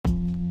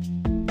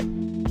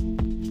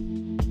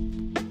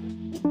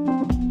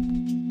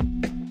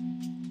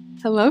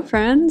Hello,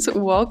 friends.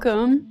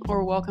 Welcome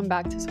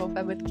back to Soul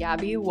Fed with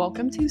Gabby.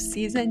 Welcome to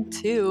season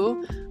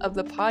 2 of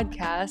the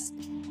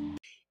podcast.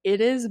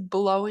 It is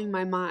blowing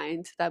my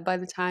mind that by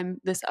the time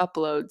this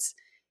uploads,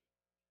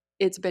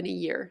 it's been a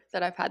year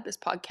that I've had this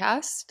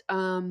podcast.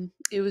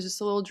 It was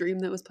just a little dream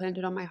that was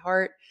planted on my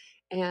heart,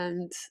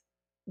 and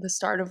the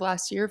start of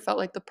last year felt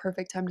like the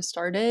perfect time to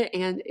start it.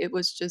 And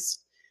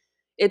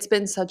it's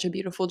been such a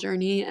beautiful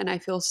journey, and I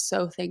feel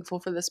so thankful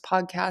for this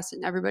podcast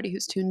and everybody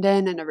who's tuned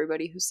in and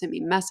everybody who sent me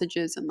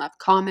messages and left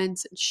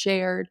comments and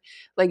shared.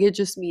 Like, it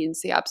just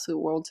means the absolute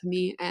world to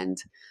me. And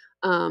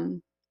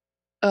um,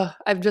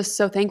 I'm just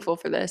so thankful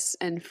for this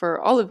and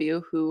for all of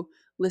you who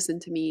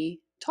listen to me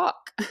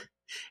talk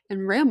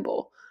and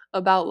ramble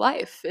about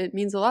life. It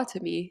means a lot to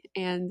me,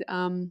 and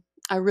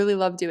I really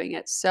love doing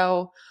it.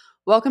 So,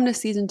 welcome to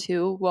season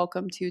 2.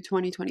 Welcome to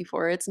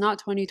 2024. It's not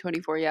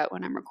 2024 yet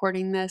when I'm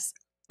recording this,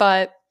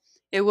 but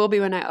it will be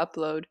when I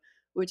upload,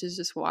 which is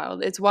just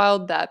wild. It's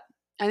wild that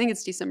I think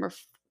it's December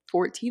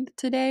 14th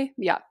today.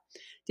 Yeah,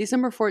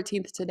 December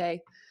 14th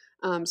today.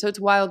 So it's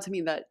wild to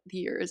me that the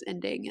year is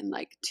ending in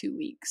like 2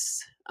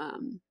 weeks.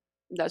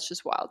 That's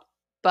just wild.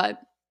 But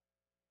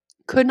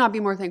could not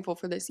be more thankful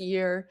for this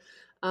year.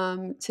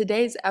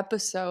 Today's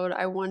episode,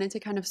 I wanted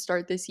to kind of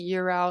start this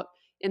year out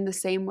in the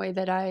same way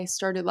that I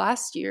started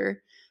last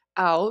year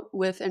out,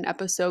 with an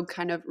episode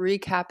kind of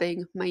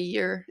recapping my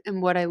year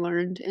and what I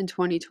learned in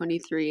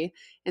 2023,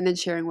 and then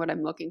sharing what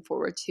I'm looking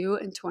forward to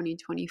in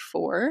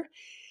 2024.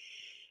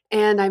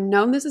 And I've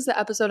known this is the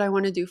episode I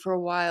want to do for a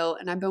while,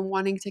 and I've been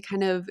wanting to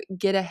kind of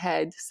get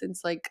ahead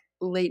since like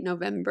late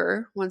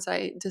November, once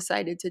I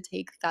decided to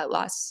take that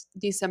last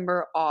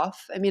December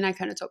off. I mean, I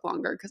kind of took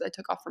longer because I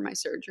took off for my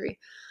surgery.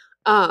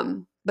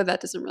 But that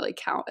doesn't really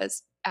count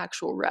as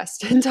actual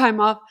rest and time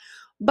off.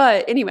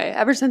 But anyway,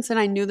 ever since then,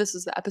 I knew this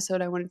was the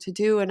episode I wanted to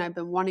do, and I've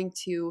been wanting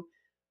to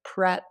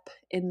prep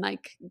and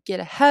like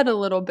get ahead a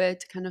little bit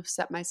to kind of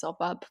set myself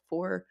up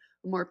for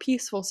a more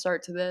peaceful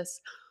start to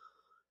this.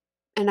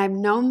 And I've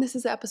known this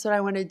is the episode I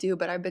want to do,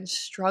 but I've been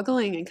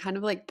struggling and kind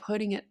of like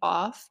putting it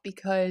off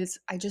because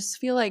I just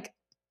feel like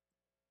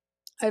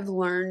I've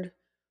learned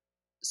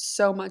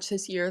so much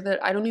this year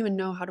that I don't even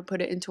know how to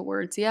put it into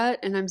words yet.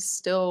 And I'm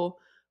still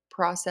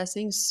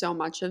processing so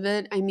much of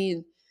it. I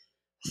mean,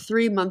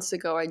 3 months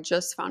ago, I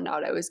just found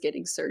out I was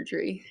getting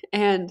surgery,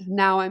 and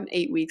now I'm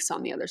 8 weeks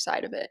on the other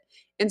side of it.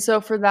 And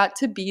so for that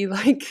to be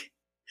like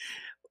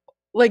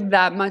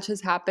that much has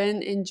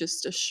happened in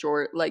just a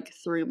short like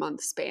 3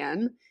 month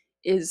span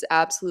is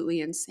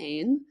absolutely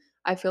insane.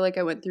 I feel like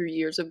I went through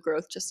years of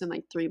growth just in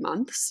like 3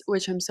 months,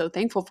 which I'm so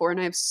thankful for. And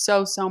I have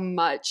so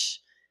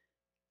much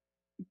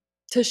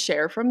to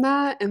share from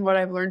that and what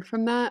I've learned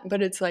from that.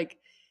 But it's like,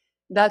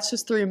 that's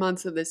just 3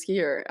 months of this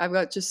year. I've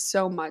got just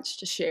so much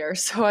to share.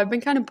 So I've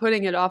been kind of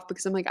putting it off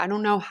because I'm like, I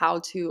don't know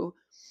how to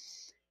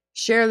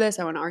share this.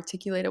 I want to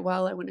articulate it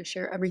well. I want to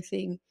share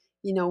everything,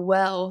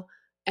 well.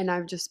 And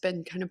I've just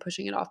been kind of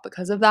pushing it off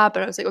because of that.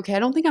 But I was like, okay, I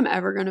don't think I'm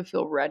ever going to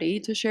feel ready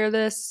to share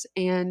this.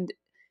 And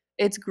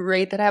it's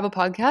great that I have a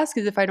podcast,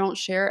 because if I don't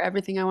share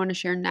everything I want to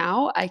share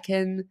now, I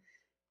can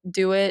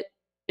do it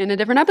in a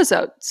different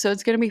episode. So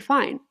it's going to be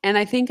fine. And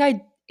I think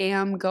I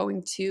am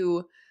going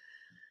to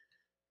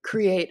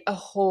create a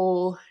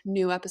whole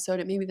new episode.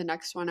 It may be the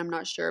next one, I'm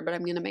not sure, but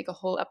I'm going to make a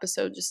whole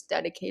episode just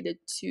dedicated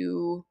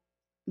to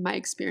my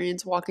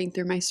experience walking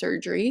through my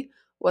surgery,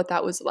 what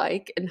that was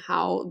like, and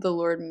how the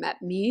Lord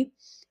met me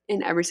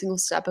in every single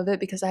step of it,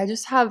 because I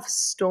just have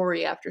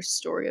story after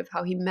story of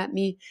how he met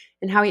me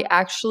and how he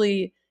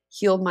actually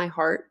healed my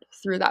heart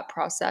through that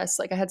process.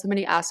 Like, I had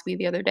somebody ask me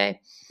the other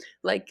day,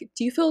 like,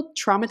 do you feel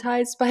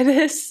traumatized by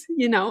this?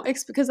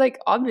 It's because, like,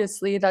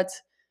 obviously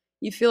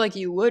you feel like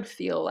you would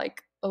feel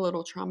like a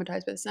little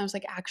traumatized by this. And I was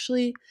like,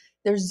 actually,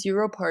 there's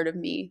zero part of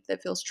me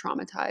that feels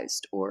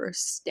traumatized or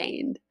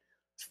stained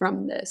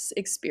from this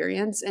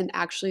experience. And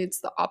actually, it's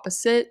the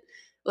opposite.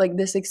 Like,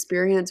 this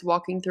experience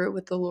walking through it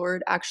with the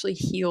Lord actually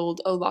healed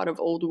a lot of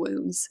old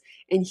wounds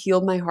and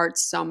healed my heart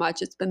so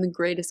much. It's been the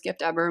greatest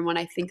gift ever. And when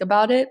I think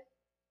about it,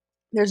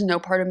 there's no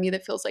part of me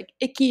that feels like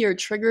icky or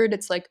triggered.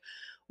 It's like,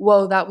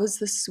 whoa, that was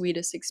the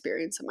sweetest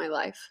experience of my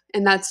life.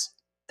 And that's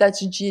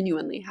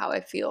genuinely how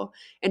I feel.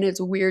 And it's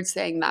weird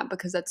saying that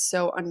because that's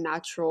so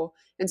unnatural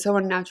and so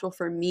unnatural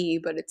for me,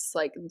 but it's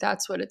like,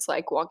 that's what it's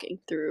like walking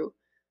through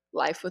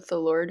life with the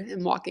Lord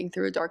and walking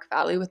through a dark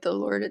valley with the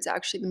Lord. It's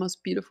actually the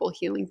most beautiful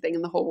healing thing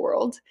in the whole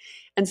world.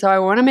 And so I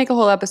want to make a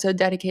whole episode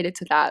dedicated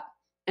to that,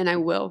 and I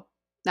will.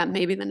 That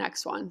may be the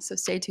next one. So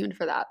stay tuned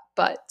for that.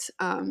 But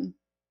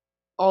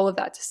all of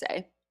that to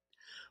say,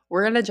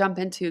 we're going to jump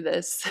into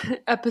this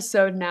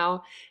episode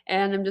now.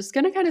 And I'm just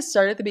going to kind of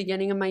start at the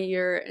beginning of my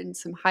year and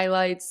some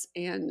highlights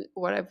and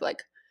what I've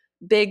like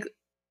big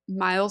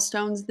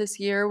milestones this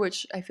year,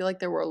 which I feel like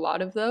there were a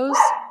lot of those.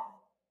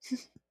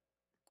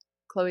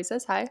 Chloe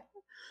says hi.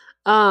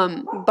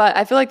 But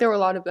I feel like there were a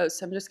lot of those.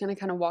 So I'm just going to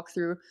kind of walk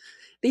through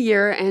the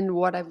year and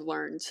what I've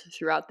learned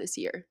throughout this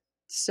year.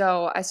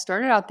 So I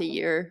started out the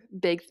year,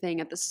 big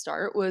thing at the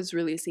start was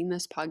releasing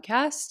this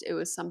podcast. It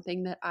was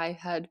something that I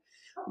had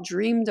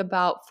dreamed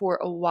about for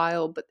a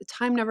while, but the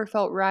time never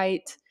felt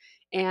right.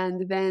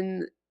 And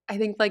then I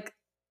think like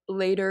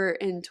later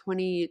in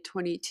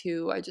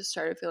 2022, I just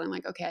started feeling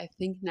like, okay, I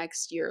think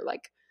next year,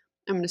 like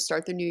I'm going to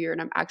start the new year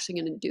and I'm actually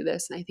going to do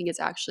this. And I think it's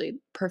actually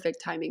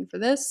perfect timing for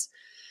this.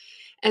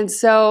 And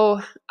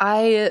so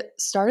I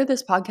started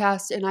this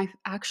podcast and I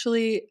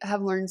actually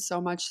have learned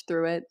so much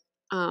through it.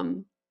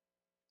 Um,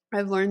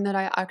 I've learned that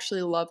I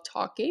actually love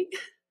talking,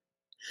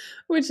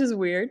 which is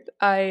weird.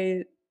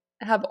 I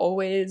have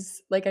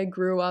always, like, I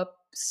grew up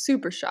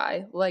super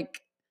shy,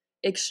 like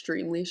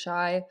extremely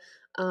shy.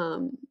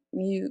 Um,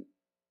 you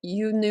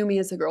you knew me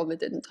as a girl that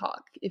didn't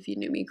talk if you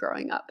knew me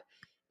growing up.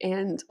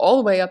 And all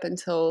the way up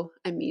until,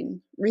 I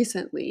mean,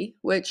 recently,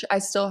 which I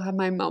still have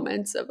my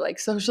moments of like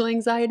social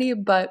anxiety,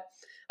 but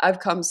I've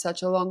come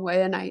such a long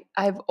way and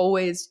I've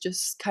always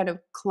just kind of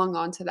clung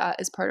on to that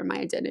as part of my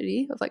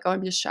identity of like, oh,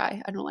 I'm just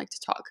shy. I don't like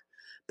to talk.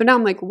 But now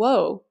I'm like,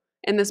 whoa.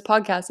 And this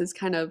podcast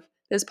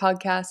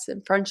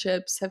and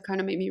friendships have kind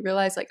of made me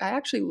realize like I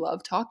actually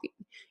love talking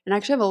and I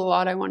actually have a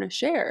lot I want to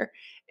share.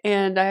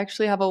 And I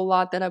actually have a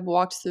lot that I've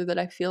walked through that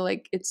I feel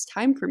like it's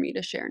time for me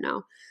to share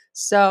now.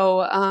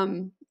 So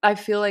I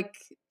feel like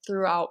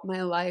throughout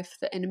my life,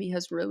 the enemy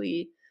has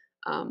really,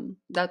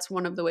 that's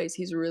one of the ways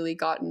he's really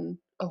gotten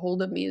a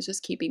hold of me is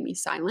just keeping me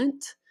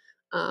silent.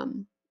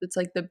 It's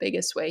like the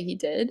biggest way he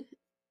did.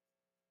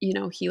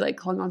 He like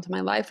clung on to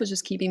my life was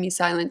just keeping me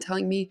silent,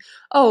 telling me,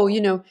 "Oh,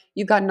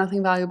 you've got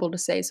nothing valuable to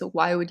say, so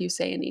why would you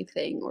say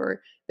anything?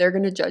 Or they're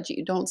gonna judge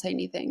you. Don't say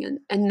anything."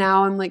 And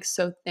now I'm like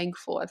so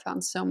thankful. I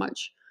found so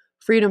much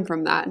freedom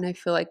from that, and I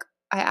feel like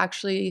I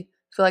actually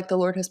feel like the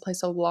Lord has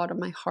placed a lot of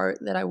my heart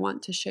that I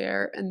want to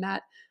share and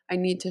that I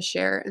need to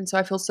share, and so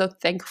I feel so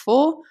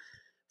thankful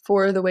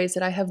for the ways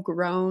that I have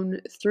grown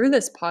through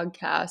this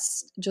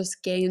podcast,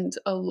 just gained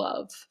a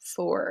love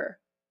for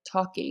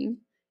talking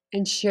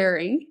and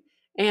sharing.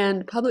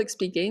 And public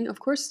speaking, of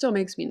course, still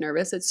makes me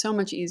nervous. It's so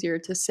much easier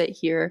to sit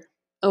here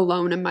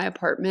alone in my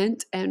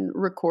apartment and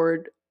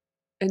record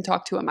and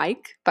talk to a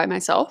mic by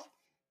myself.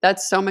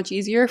 That's so much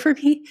easier for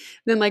me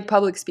than like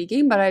public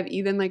speaking. But I've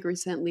even like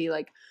recently,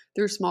 like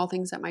through small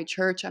things at my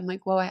church, I'm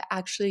like, well,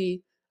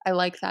 I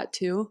like that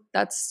too.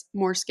 That's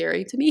more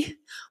scary to me,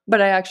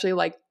 but I actually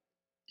like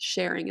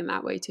sharing in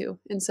that way too.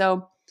 And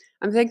so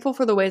I'm thankful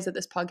for the ways that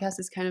this podcast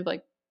is kind of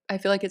like, I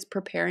feel like it's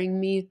preparing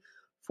me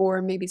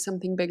for maybe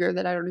something bigger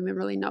that I don't even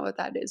really know what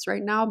that is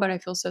right now, but I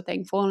feel so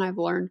thankful and I've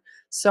learned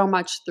so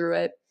much through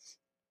it.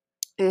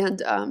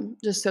 And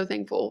just so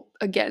thankful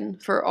again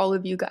for all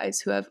of you guys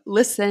who have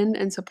listened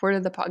and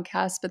supported the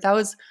podcast. But that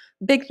was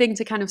a big thing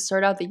to kind of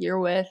start out the year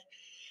with.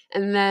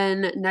 And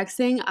then next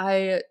thing,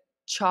 I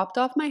chopped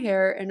off my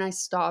hair and I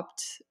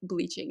stopped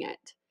bleaching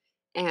it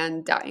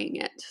and dyeing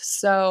it.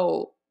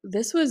 So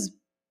this was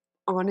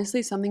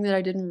honestly something that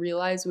I didn't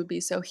realize would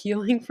be so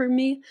healing for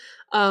me.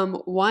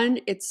 One,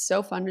 it's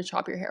so fun to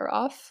chop your hair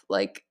off.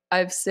 Like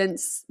I've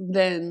since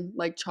then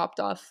like chopped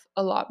off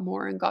a lot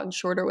more and gotten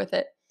shorter with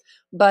it.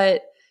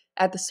 But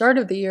at the start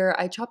of the year,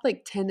 I chopped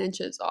like 10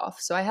 inches off.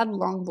 So I had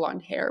long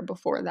blonde hair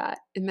before that.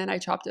 And then I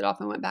chopped it off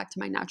and went back to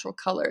my natural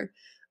color.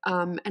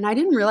 And I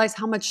didn't realize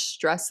how much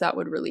stress that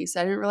would release.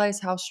 I didn't realize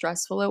how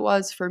stressful it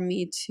was for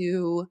me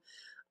to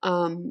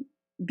um,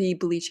 be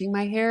bleaching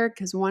my hair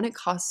because one, it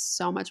costs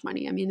so much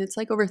money. I mean, it's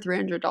like over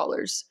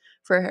 $300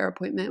 for a hair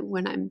appointment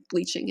when I'm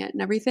bleaching it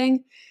and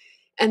everything.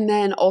 And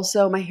then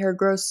also my hair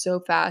grows so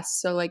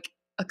fast. So like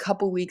a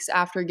couple weeks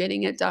after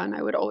getting it done,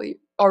 I would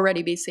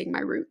already be seeing my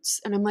roots.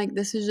 And I'm like,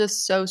 this is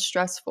just so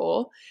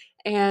stressful.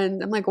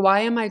 And I'm like,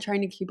 why am I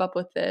trying to keep up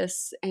with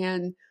this?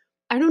 And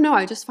I don't know.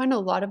 I just find a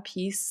lot of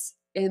peace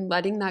in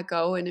letting that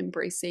go and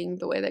embracing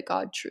the way that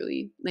God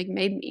truly like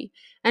made me.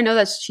 I know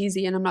that's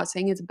cheesy and I'm not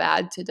saying it's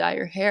bad to dye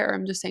your hair.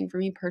 I'm just saying for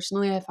me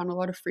personally, I found a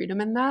lot of freedom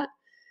in that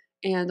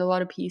and a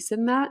lot of peace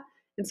in that.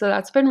 And so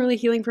that's been really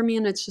healing for me.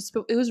 And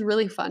it was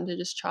really fun to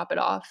just chop it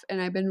off. And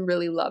I've been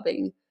really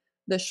loving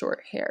the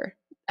short hair.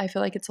 I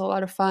feel like it's a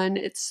lot of fun.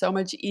 It's so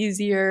much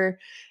easier.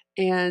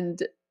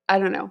 And I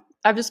don't know.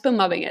 I've just been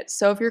loving it.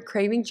 So if you're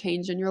craving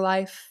change in your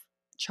life,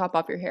 chop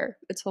off your hair.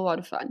 It's a lot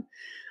of fun.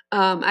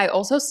 I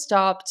also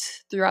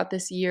stopped throughout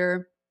this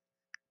year,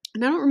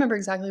 and I don't remember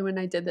exactly when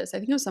I did this. I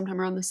think it was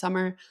sometime around the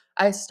summer.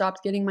 I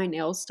stopped getting my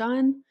nails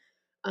done.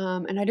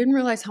 And I didn't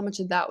realize how much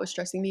of that was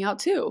stressing me out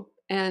too,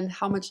 and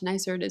how much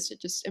nicer it is to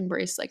just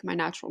embrace like my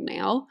natural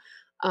nail.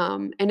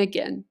 And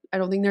again, I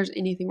don't think there's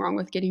anything wrong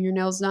with getting your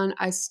nails done.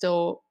 I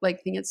still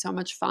like think it's so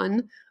much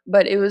fun,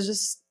 but it was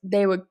just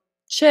they would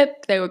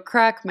chip, they would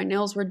crack, my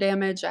nails were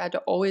damaged. I had to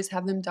always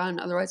have them done,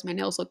 otherwise my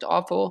nails looked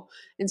awful.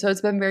 And so it's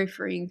been very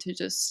freeing to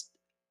just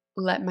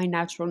let my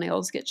natural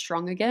nails get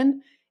strong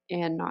again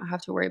and not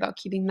have to worry about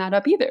keeping that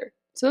up either.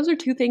 So those are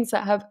two things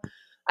that have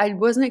I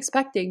wasn't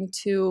expecting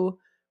to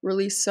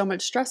release so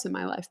much stress in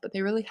my life, but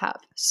they really have.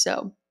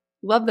 So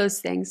love those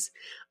things.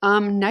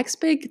 Next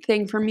big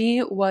thing for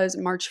me was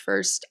March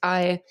 1st.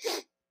 I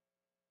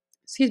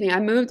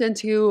moved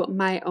into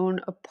my own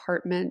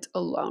apartment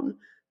alone.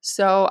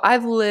 So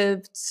I've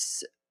lived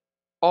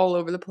all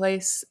over the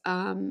place,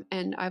 and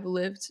I've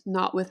lived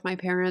not with my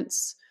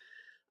parents.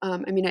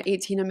 I mean, at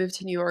 18, I moved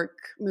to New York,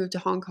 moved to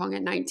Hong Kong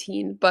at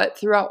 19. But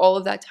throughout all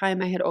of that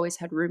time, I had always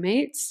had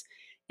roommates,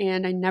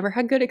 and I never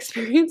had good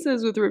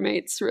experiences with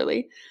roommates,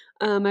 really.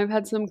 I've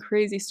had some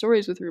crazy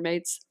stories with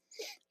roommates.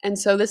 And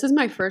so this is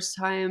my first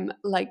time,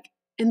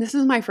 and this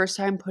is my first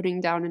time putting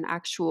down an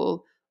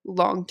actual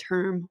long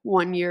term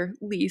 1 year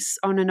lease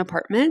on an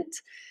apartment.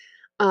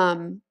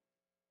 Um,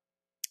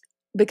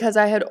 because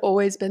I had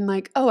always been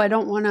like, "Oh, I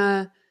don't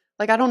wanna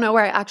I don't know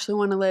where I actually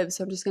wanna live,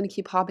 so I'm just gonna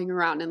keep hopping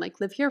around and,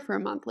 live here for a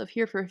month, live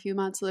here for a few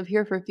months, live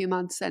here for a few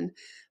months," and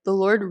the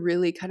Lord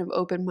really kind of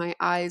opened my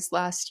eyes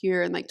last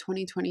year in,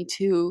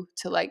 2022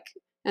 to,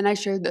 and I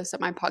shared this at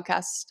my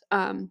podcast,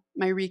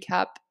 my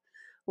recap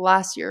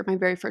last year, my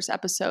very first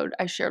episode,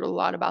 I shared a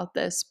lot about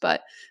this,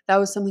 but that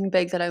was something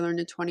big that I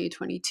learned in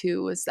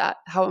 2022 was that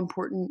how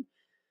important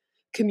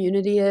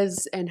community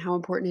is and how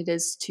important it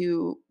is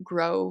to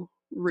grow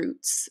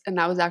roots. And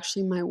that was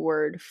actually my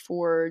word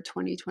for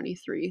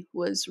 2023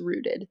 was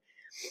rooted,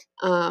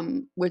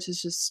 which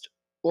is just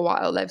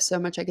wild. I have so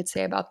much I could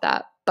say about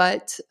that.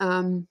 But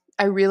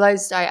I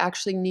realized I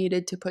actually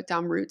needed to put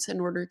down roots in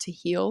order to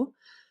heal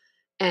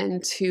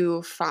and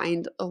to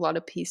find a lot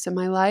of peace in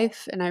my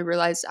life. And I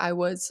realized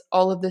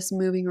all of this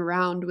moving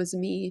around was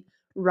me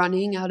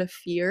running out of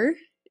fear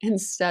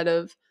instead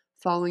of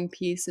following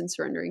peace and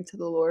surrendering to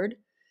the Lord.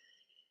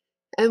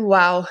 And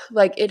wow,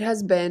 it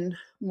has been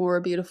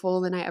more beautiful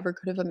than I ever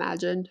could have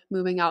imagined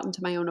moving out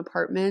into my own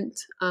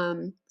apartment.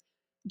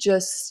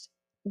 Just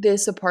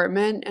this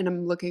apartment, and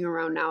I'm looking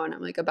around now and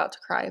I'm about to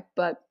cry,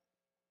 but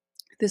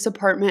this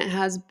apartment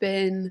has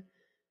been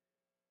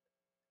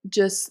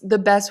just the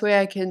best way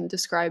I can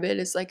describe it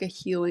is like a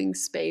healing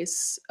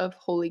space of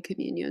Holy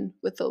Communion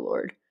with the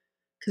Lord.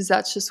 Because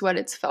that's just what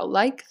it's felt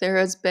like. There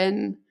has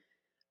been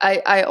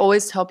I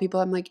always tell people,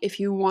 I'm like, if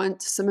you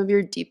want some of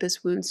your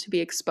deepest wounds to be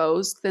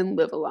exposed, then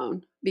live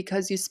alone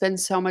because you spend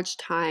so much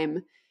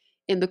time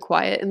in the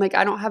quiet. And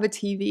I don't have a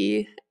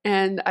TV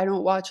and I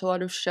don't watch a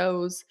lot of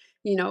shows,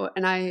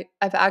 and I've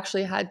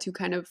actually had to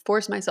kind of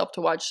force myself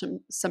to watch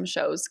some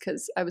shows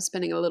because I was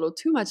spending a little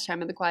too much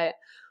time in the quiet.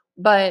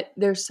 But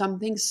there's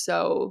something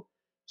so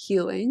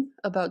healing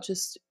about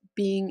just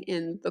being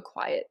in the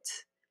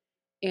quiet,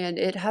 and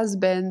it has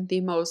been the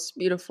most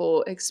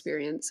beautiful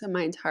experience in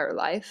my entire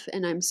life.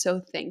 And I'm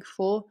so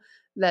thankful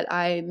that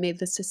I made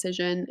this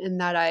decision and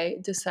that I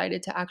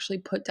decided to actually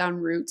put down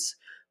roots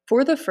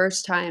for the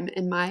first time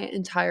in my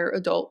entire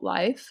adult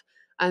life.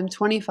 I'm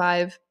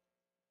 25,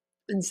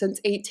 and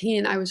since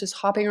 18, I was just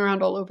hopping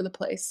around all over the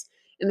place.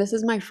 And this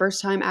is my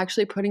first time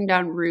actually putting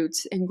down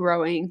roots and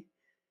growing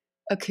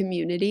a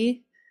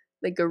community,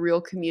 like a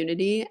real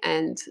community,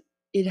 and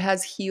it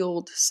has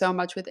healed so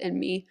much within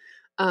me.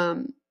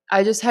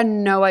 I just had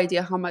no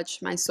idea how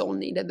much my soul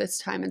needed this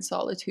time in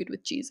solitude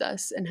with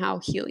Jesus and how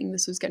healing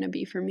this was going to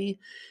be for me.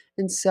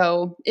 And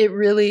so it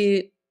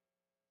really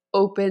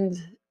opened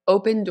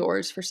opened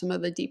doors for some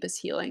of the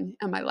deepest healing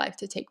in my life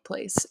to take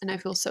place, and I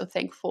feel so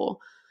thankful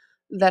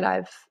that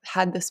I've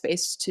had the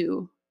space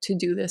to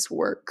do this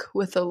work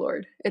with the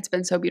Lord. It's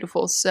been so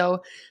beautiful.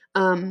 So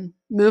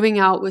moving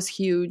out was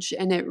huge,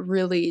 and it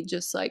really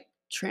just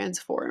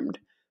transformed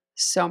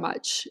so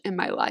much in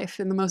my life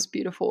in the most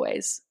beautiful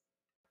ways.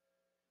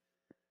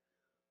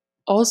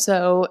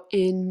 Also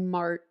in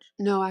March,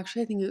 no,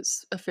 actually I think it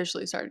was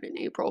officially started in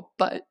April,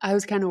 but I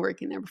was kind of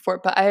working there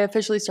before, but I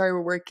officially started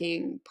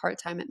working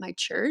part-time at my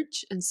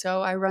church. And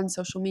so I run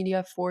social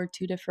media for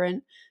two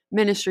different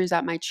ministries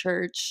at my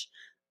church.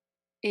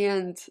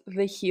 And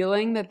the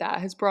healing that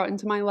that has brought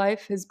into my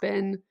life has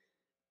been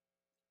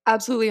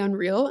absolutely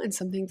unreal and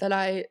something that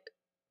I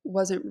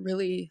wasn't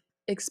really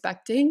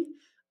expecting.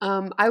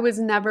 I was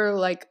never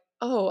like,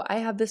 oh, I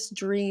have this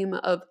dream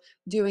of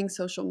doing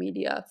social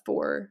media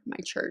for my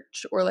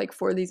church or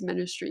for these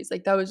ministries.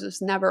 That was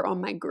just never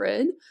on my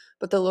grid.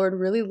 But the Lord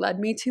really led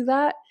me to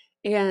that.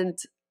 And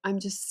I'm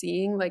just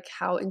seeing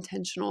how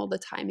intentional the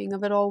timing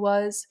of it all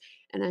was.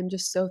 And I'm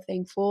just so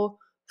thankful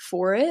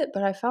for it.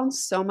 But I found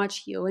so much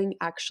healing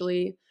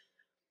actually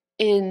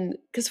in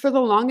because for the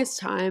longest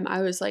time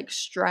I was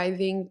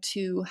striving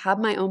to have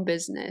my own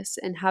business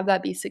and have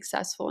that be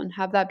successful and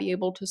have that be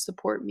able to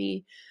support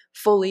me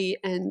fully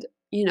and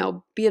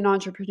be an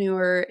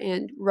entrepreneur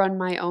and run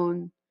my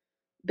own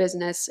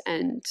business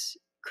and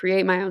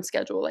create my own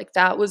schedule.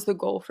 That was the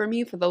goal for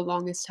me for the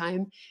longest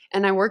time,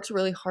 and I worked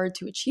really hard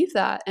to achieve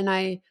that, and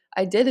I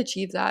did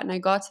achieve that and I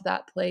got to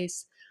that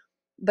place.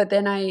 But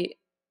then I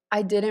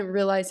didn't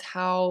realize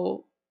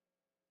how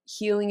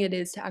healing it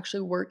is to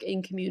actually work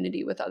in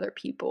community with other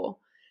people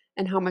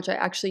and how much I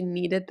actually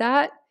needed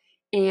that,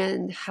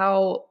 and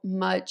how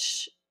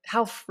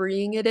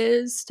freeing it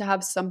is to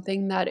have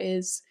something that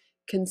is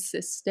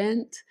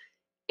consistent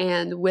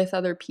and with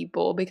other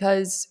people.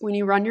 Because when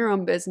you run your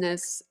own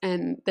business,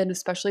 and then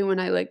especially when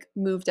I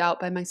moved out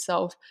by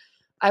myself,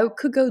 I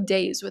could go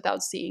days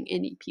without seeing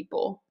any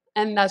people,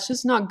 and that's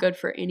just not good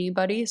for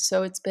anybody.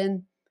 So it's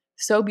been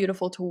so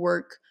beautiful to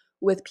work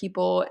with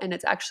people, and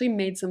it's actually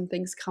made some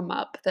things come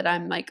up that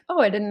I'm like,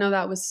 "Oh, I didn't know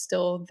that was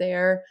still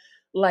there."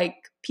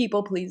 like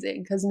people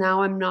pleasing, because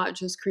now I'm not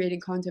just creating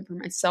content for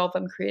myself,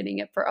 I'm creating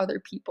it for other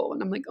people.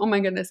 And I'm like, oh my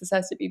goodness, this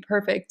has to be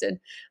perfect. And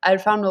I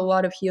had found a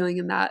lot of healing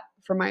in that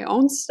for my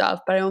own stuff,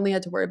 but I only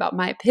had to worry about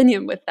my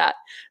opinion with that.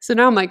 So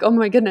now I'm like, oh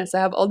my goodness, I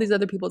have all these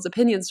other people's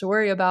opinions to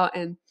worry about.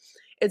 And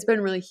it's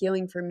been really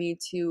healing for me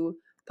to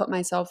put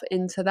myself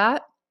into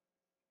that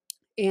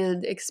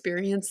and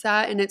experience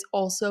that. And it's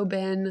also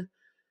been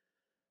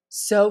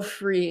so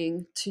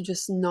freeing to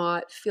just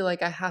not feel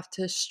like I have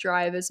to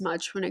strive as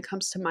much when it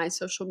comes to my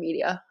social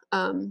media.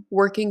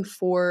 Working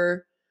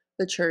for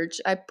the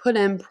church, I put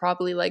in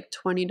probably like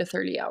 20 to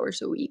 30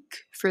 hours a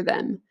week for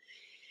them.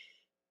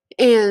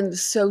 And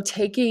so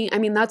I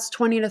mean, that's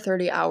 20 to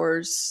 30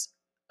 hours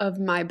of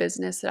my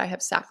business that I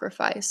have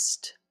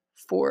sacrificed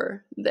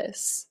for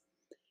this.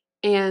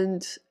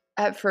 And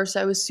at first,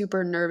 I was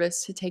super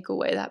nervous to take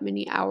away that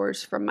many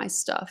hours from my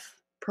stuff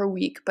per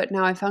week. But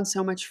now I found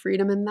so much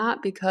freedom in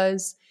that,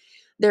 because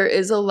there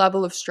is a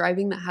level of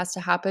striving that has to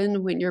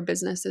happen when your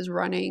business is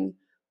running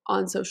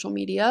on social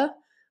media.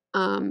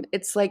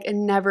 It's like a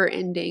never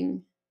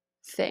ending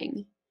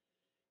thing.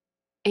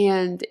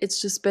 And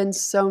it's just been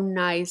so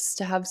nice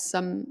to have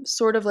some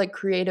sort of like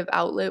creative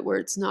outlet where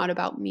it's not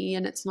about me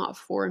and it's not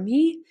for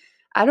me.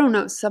 I don't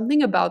know,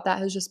 something about that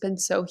has just been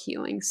so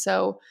healing.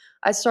 So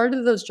I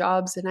started those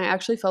jobs and I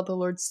actually felt the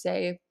Lord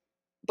say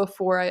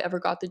before I ever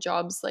got the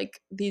jobs, like,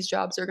 these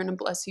jobs are going to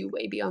bless you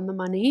way beyond the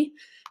money.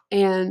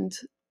 And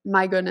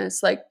my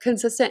goodness, like,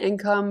 consistent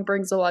income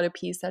brings a lot of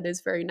peace. That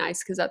is very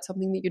nice, because that's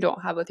something that you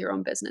don't have with your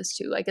own business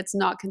too. Like, it's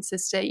not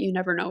consistent. You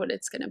never know what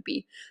it's going to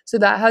be. So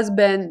that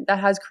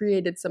has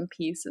created some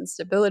peace and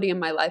stability in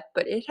my life,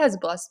 but it has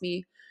blessed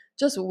me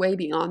just way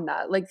beyond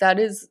that. Like, that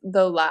is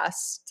the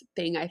last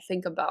thing I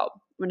think about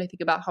when I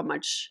think about how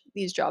much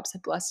these jobs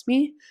have blessed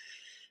me.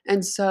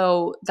 And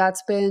so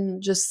that's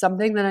been just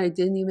something that I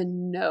didn't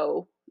even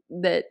know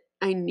that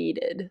I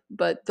needed,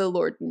 but the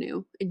Lord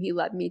knew, and He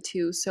led me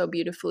to so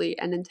beautifully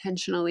and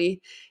intentionally.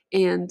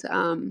 And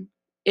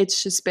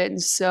it's just been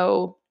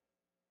so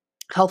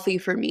healthy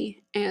for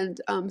me, and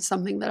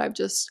something that I've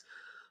just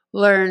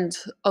learned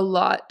a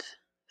lot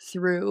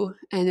through.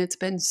 And it's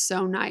been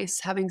so nice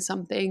having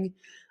something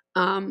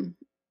um,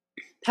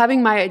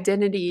 having my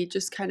identity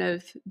just kind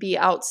of be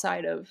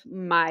outside of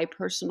my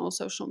personal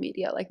social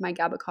media, like my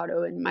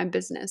Gabicado and my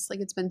business. Like,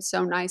 it's been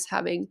so nice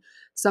having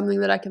something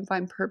that I can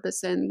find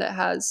purpose in that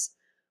has,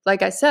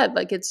 like I said,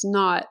 like, it's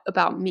not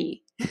about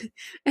me.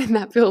 And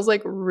that feels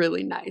like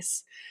really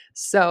nice.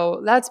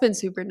 So that's been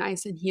super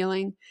nice and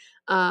healing.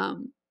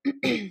 Um,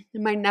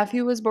 my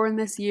nephew was born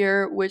this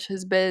year, which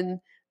has been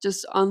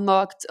just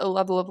unlocked a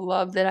level of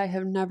love that I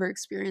have never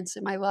experienced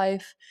in my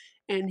life.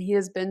 And he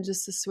has been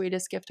just the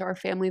sweetest gift to our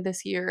family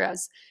this year.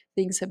 As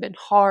things have been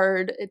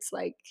hard, it's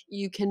like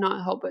you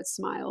cannot help but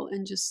smile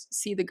and just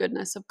see the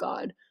goodness of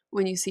God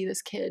when you see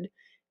this kid.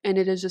 And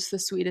it is just the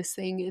sweetest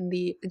thing in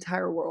the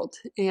entire world.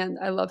 And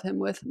I love him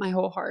with my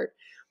whole heart.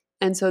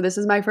 And so this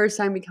is my first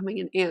time becoming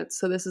an aunt.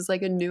 So this is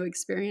like a new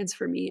experience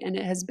for me. And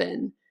it has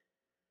been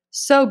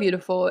so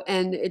beautiful.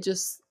 And it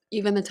just,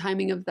 even the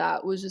timing of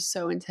that was just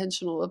so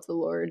intentional of the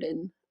Lord.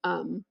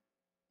 And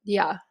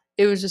yeah,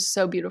 it was just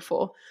so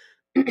beautiful.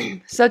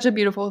 Such a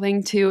beautiful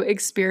thing to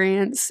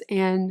experience.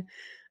 And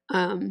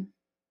um,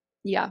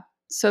 yeah,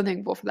 so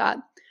thankful for that.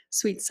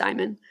 Sweet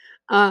Simon.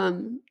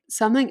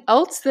 Something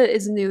else that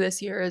is new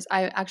this year is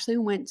I actually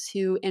went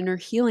to inner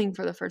healing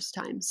for the first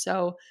time.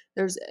 So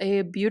there's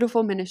a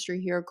beautiful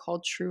ministry here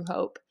called True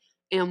Hope.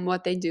 And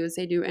what they do is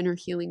they do inner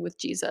healing with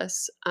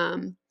Jesus.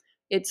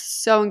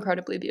 It's so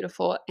incredibly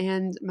beautiful.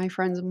 And my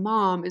friend's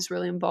mom is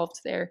really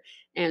involved there.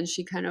 And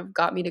she kind of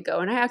got me to go.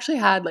 And I actually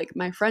had, like,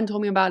 my friend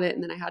told me about it.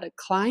 And then I had a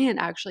client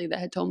actually that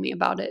had told me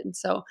about it. And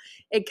so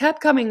it kept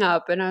coming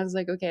up. And I was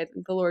like, okay, I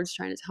think the Lord's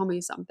trying to tell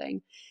me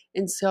something.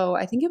 And so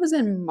I think it was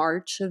in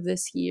March of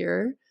this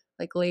year,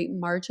 like late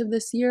March of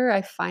this year,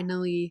 I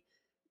finally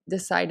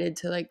decided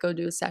to like go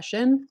do a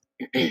session.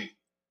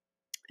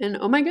 And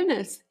oh my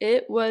goodness,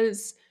 it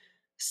was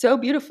so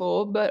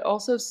beautiful, but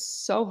also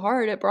so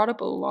hard. It brought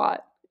up a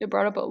lot. It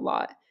brought up a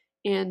lot.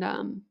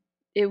 And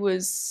it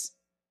was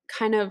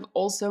kind of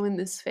also in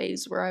this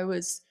phase where I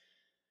was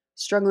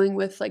struggling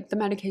with like the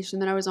medication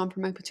that I was on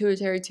for my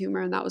pituitary tumor,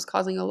 and that was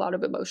causing a lot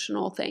of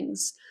emotional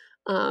things.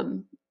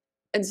 Um,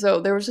 and so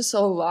there was just a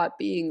lot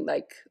being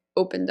like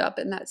opened up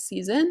in that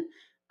season,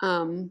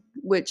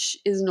 which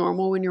is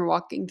normal when you're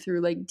walking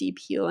through like deep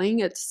healing.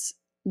 It's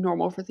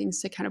normal for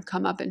things to kind of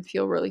come up and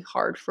feel really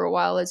hard for a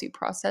while as you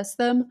process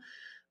them.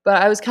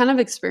 But I was kind of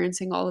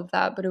experiencing all of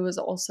that, but it was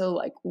also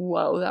like,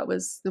 whoa, that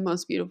was the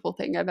most beautiful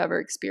thing I've ever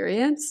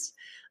experienced.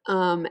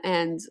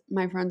 And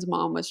my friend's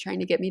mom was trying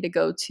to get me to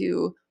go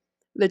to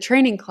the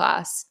training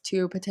class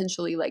to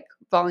potentially like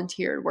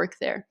volunteer and work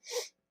there.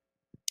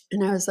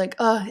 And I was like,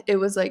 it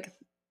was like,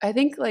 I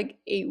think like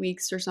 8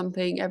 weeks or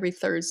something every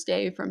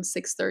Thursday from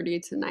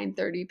 6:30 to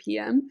 9:30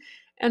 p.m.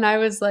 And I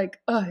was like,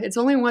 it's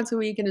only once a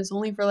week and it's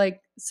only for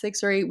like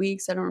 6 or 8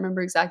 weeks. I don't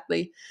remember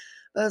exactly.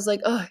 But I was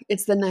like,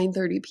 it's the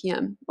 9:30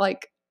 p.m.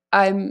 Like,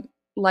 I'm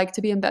like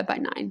to be in bed by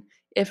 9.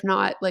 if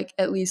not like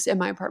at least in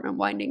my apartment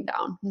winding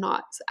down,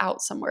 not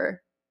out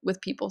somewhere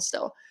with people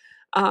still.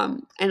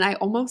 And I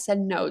almost said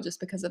no just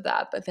because of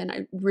that, but then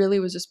I really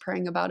was just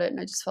praying about it, and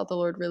I just felt the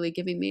Lord really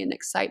giving me an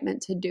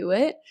excitement to do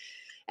it.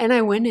 And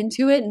I went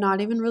into it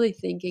not even really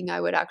thinking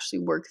I would actually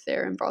work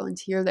there and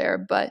volunteer there,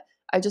 but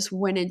I just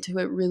went into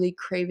it really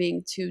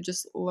craving to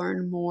just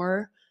learn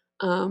more.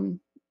 Um,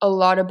 a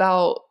lot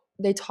about,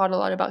 they taught a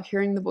lot about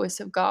hearing the voice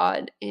of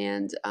God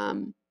and,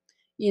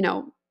 you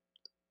know,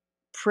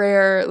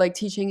 prayer, like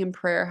teaching in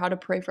prayer, how to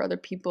pray for other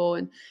people.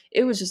 And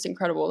it was just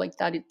incredible. Like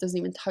that, it doesn't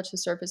even touch the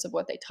surface of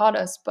what they taught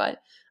us. But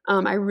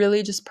I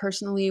really just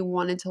personally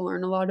wanted to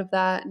learn a lot of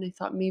that. And I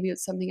thought maybe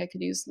it's something I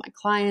could use with my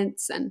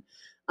clients and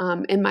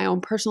in my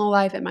own personal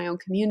life, in my own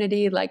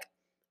community. Like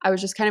I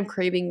was just kind of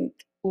craving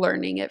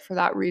learning it for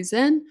that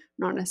reason,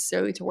 not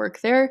necessarily to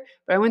work there.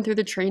 But I went through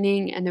the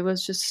training and it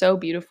was just so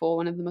beautiful,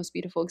 one of the most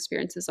beautiful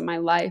experiences of my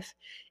life.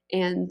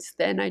 And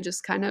then I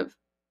just kind of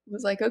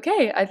was like,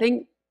 okay, I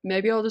think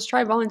maybe I'll just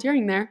try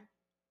volunteering there.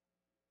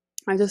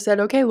 I just said,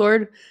 okay,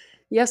 Lord,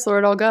 yes,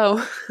 Lord, I'll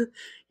go.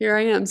 Here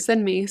I am,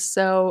 send me.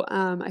 So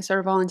I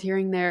started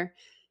volunteering there.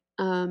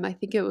 I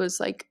think it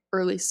was like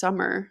early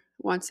summer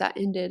once that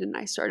ended, and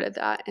I started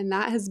that. And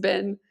that has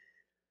been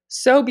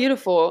so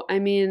beautiful. I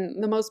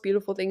mean, the most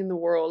beautiful thing in the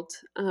world.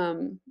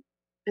 And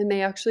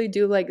they actually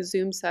do like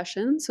Zoom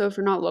sessions. So if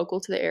you're not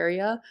local to the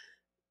area,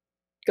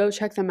 go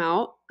check them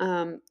out.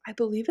 I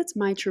believe it's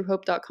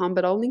mytruehope.com,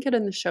 but I'll link it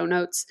in the show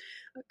notes.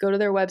 Go to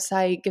their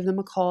website, give them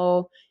a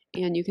call,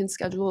 and you can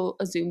schedule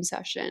a Zoom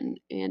session.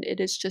 And it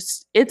is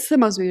just, it's the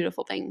most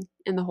beautiful thing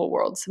in the whole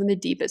world, some of the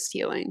deepest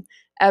healing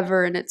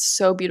ever. And it's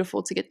so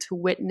beautiful to get to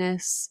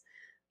witness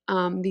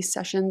these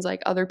sessions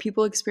like other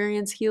people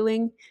experience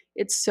healing.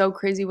 It's so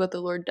crazy what the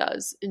Lord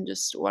does in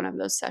just one of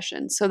those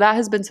sessions. So that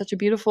has been such a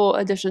beautiful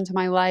addition to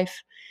my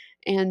life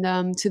and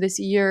to this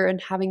year, and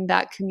having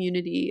that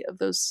community of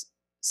those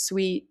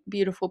sweet,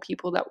 beautiful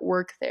people that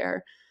work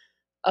there,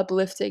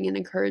 uplifting and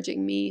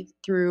encouraging me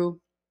through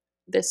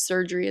this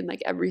surgery. And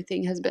like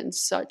everything has been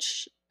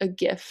such a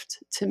gift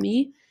to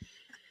me,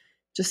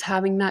 just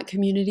having that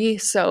community.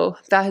 So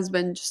that has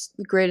been just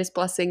the greatest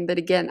blessing that,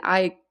 again,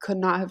 I could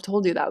not have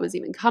told you that was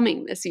even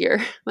coming this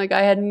year. Like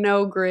I had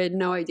no grid,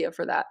 no idea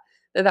for that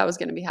was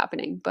going to be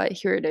happening, but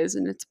here it is,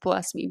 and it's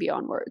blessed me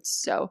beyond words.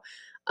 So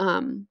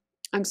I'm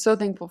so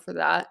thankful for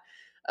that.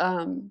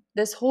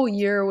 This whole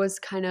year was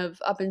kind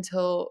of up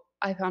until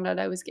I found out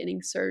I was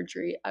getting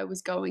surgery. I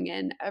was going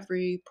in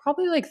every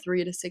probably like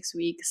 3 to 6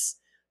 weeks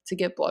to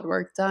get blood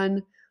work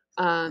done.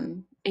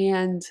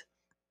 And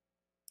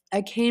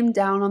I came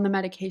down on the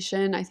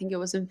medication, I think it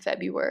was in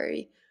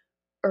February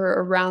or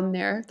around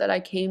there that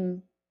I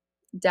came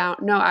down.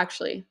 No,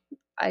 actually,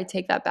 I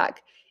take that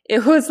back.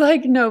 It was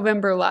like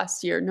November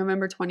last year,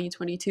 November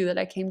 2022, that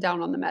I came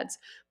down on the meds,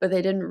 but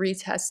they didn't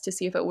retest to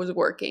see if it was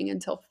working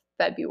until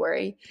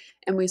February.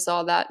 And we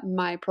saw that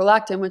my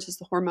prolactin, which is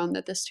the hormone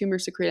that this tumor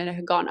secreted,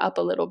 had gone up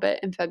a little bit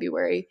in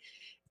February.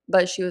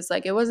 But she was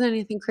like, it wasn't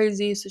anything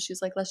crazy. So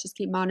she's like, let's just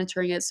keep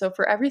monitoring it. So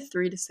for every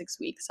 3 to 6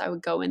 weeks, I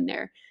would go in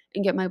there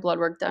and get my blood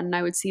work done. And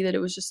I would see that it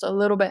was just a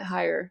little bit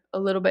higher, a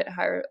little bit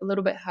higher, a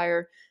little bit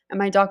higher. And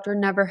my doctor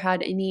never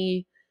had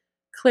any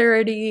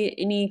clarity,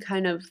 any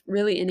kind of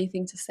really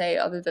anything to say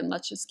other than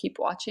let's just keep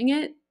watching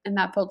it. And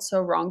that felt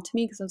so wrong to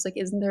me because I was like,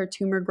 isn't there a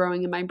tumor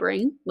growing in my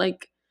brain?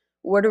 Like,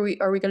 what are we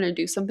going to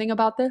do something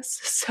about this?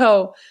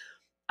 So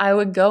I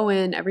would go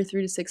in every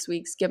 3 to 6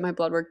 weeks, get my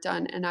blood work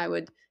done, and I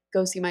would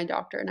go see my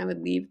doctor, and I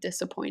would leave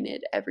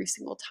disappointed every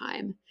single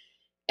time.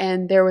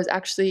 And there was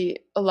actually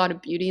a lot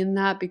of beauty in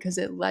that because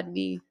it led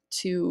me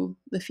to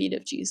the feet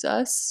of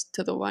Jesus,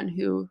 to the one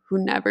who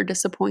never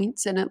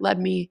disappoints. And it left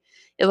me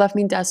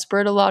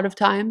desperate a lot of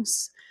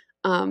times,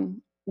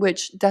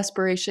 which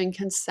desperation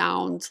can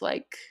sound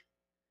like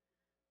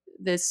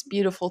this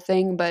beautiful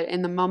thing, but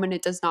in the moment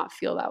it does not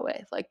feel that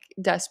way. Like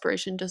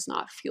desperation does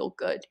not feel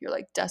good. You're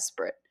like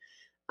desperate.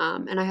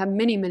 And I have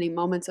many, many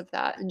moments of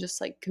that, and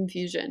just like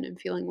confusion and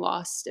feeling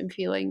lost and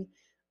feeling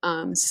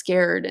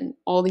scared and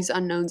all these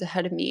unknowns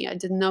ahead of me. I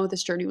didn't know what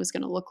this journey was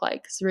going to look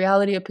like. Because the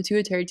reality of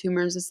pituitary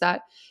tumors is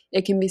that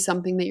it can be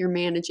something that you're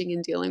managing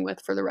and dealing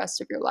with for the rest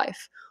of your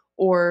life,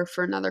 or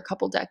for another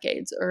couple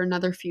decades, or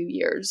another few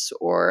years,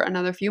 or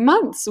another few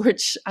months,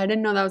 which I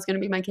didn't know that was going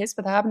to be my case,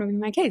 but that happened to be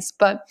my case.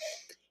 But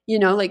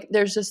like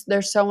they're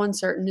so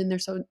uncertain and they're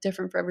so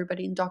different for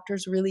everybody, and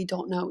doctors really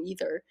don't know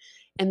either.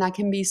 And that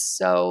can be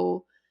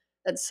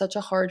that's such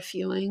a hard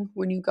feeling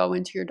when you go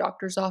into your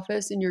doctor's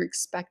office and you're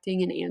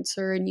expecting an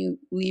answer and you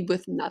leave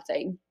with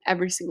nothing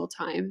every single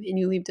time, and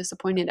you leave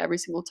disappointed every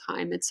single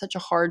time. It's such a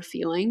hard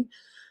feeling,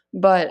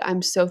 but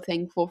I'm so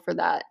thankful for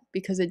that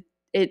because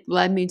it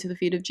led me to the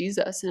feet of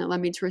Jesus, and it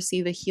led me to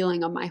receive a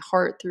healing on my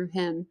heart through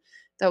him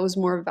that was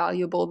more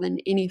valuable than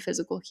any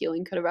physical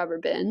healing could have ever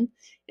been.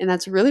 And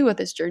that's really what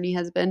this journey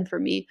has been for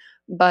me.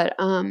 But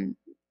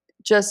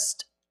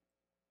just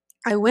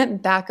I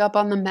went back up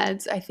on the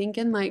meds, I think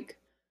in like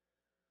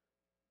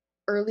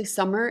early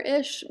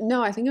summer-ish.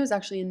 No, I think it was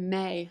actually in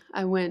May.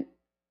 I went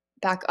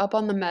back up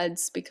on the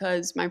meds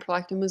because my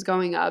prolactin was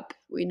going up.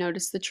 We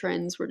noticed the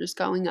trends were just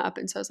going up.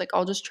 And so I was like,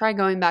 I'll just try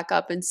going back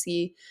up and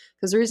see.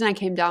 Because the reason I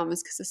came down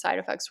was because the side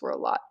effects were a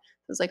lot.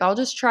 I was like, I'll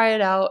just try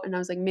it out. And I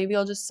was like, maybe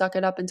I'll just suck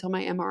it up until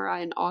my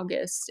MRI in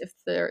August if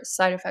the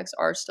side effects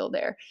are still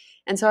there.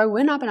 And so I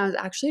went up and I was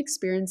actually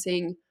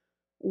experiencing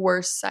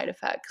worse side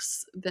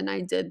effects than I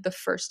did the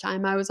first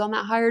time I was on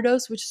that higher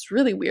dose, which is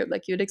really weird.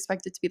 Like you'd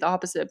expect it to be the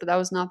opposite, but that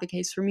was not the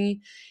case for me.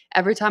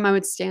 Every time I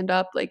would stand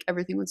up, like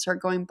everything would start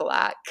going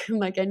black.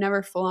 Like I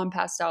never full on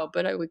passed out,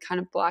 but I would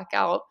kind of black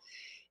out.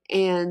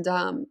 And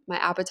my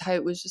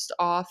appetite was just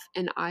off.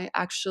 And I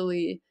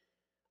actually,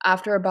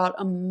 after about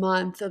a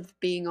month of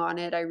being on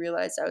it, I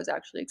realized I was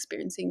actually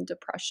experiencing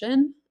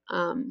depression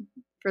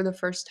for the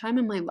first time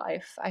in my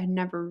life. I had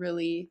never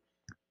really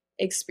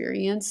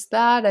experienced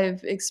that.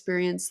 I've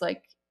experienced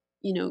like,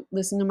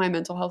 listen to my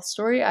mental health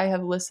story. I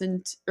have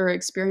listened or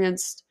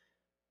experienced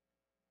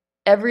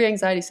every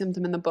anxiety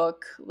symptom in the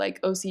book,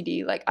 like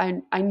OCD. Like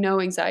I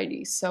know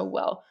anxiety so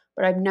well,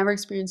 but I've never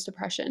experienced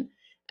depression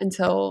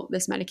until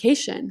this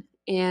medication.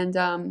 And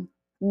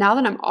now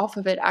that I'm off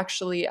of it,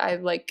 actually,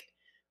 I've like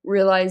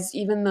realized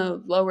even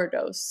the lower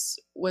dose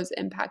was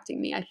impacting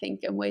me, I think,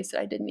 in ways that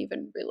I didn't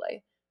even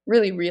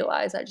really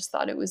realize. I just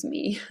thought it was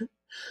me.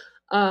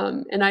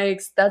 And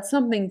that's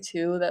something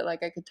too that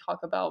like I could talk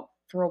about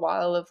for a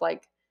while of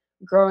like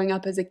growing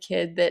up as a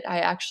kid that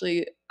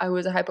I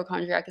was a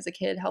hypochondriac as a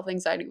kid. Health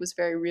anxiety was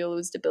very real. It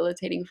was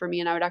debilitating for me.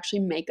 And I would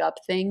actually make up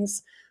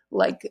things.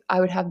 Like I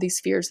would have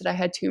these fears that I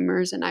had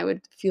tumors and I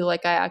would feel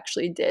like I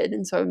actually did.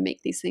 And so I would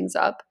make these things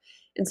up.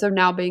 And so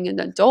now being an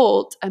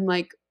adult, I'm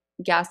like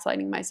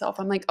gaslighting myself.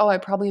 I'm like, oh, I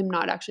probably am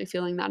not actually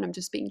feeling that. I'm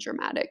just being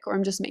dramatic or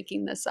I'm just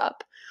making this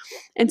up.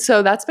 And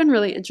so that's been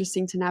really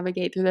interesting to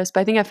navigate through this. But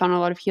I think I found a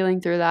lot of healing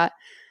through that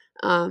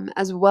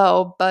as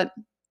well. But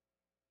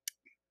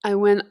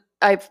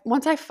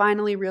once I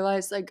finally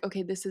realized like,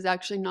 okay, this is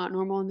actually not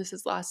normal and this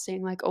is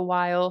lasting like a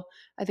while.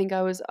 I think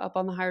I was up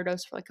on the higher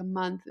dose for like a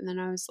month. And then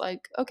I was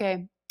like,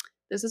 okay,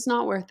 this is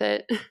not worth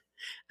it.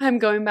 I'm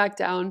going back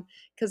down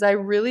because I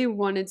really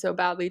wanted so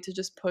badly to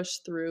just push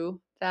through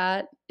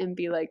that and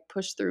be like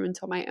push through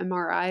until my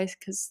MRI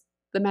because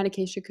the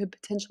medication could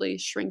potentially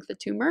shrink the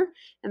tumor.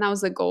 And that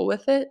was the goal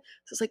with it.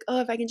 So it's like, oh,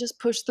 if I can just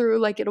push through,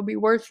 like it'll be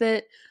worth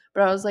it.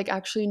 But I was like,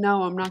 actually,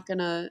 no,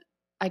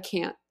 I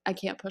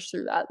can't push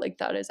through that. Like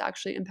that is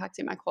actually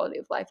impacting my quality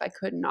of life. I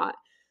could not.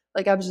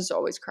 Like I was just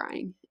always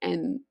crying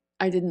and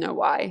I didn't know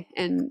why.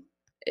 And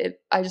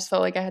I just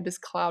felt like I had this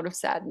cloud of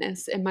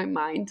sadness in my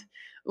mind,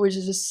 which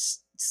is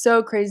just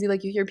so crazy.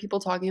 Like you hear people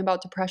talking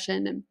about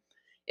depression and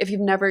if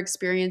you've never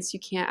experienced, you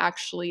can't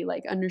actually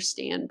like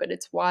understand, but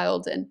it's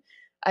wild. And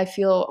I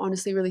feel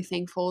honestly really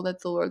thankful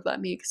that the Lord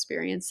let me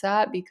experience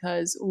that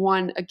because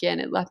one, again,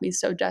 it left me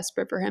so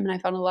desperate for him and I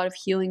found a lot of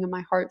healing in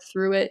my heart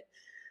through it,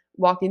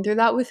 walking through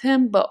that with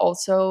him, but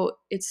also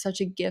it's such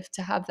a gift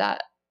to have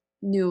that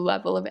new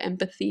level of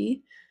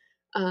empathy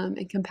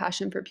and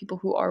compassion for people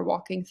who are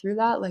walking through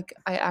that. Like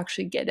I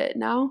actually get it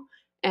now.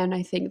 And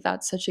I think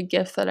that's such a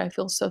gift that I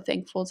feel so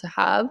thankful to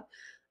have.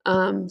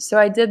 So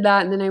I did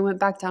that and then I went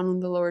back down on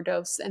the lower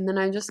dose and then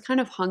I just kind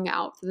of hung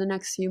out for the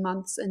next few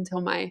months until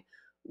my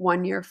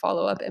 1 year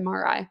follow-up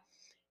MRI.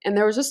 And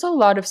there was just a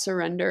lot of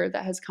surrender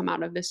that has come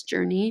out of this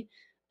journey.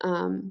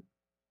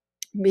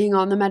 Being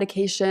on the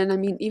medication, I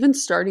mean, even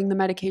starting the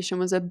medication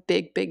was a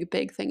big, big,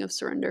 big thing of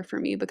surrender for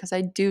me because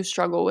I do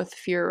struggle with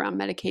fear around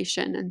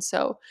medication. And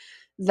so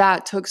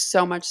that took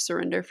so much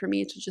surrender for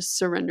me to just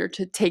surrender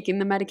to taking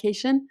the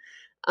medication.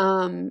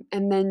 And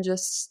then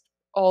just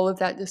all of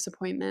that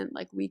disappointment,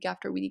 like week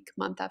after week,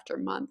 month after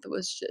month,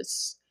 was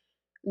just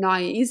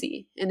not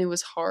easy and it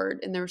was hard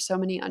and there were so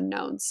many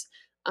unknowns.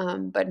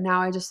 But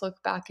now I just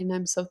look back and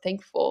I'm so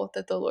thankful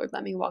that the Lord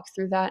let me walk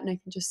through that and I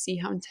can just see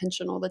how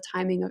intentional the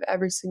timing of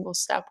every single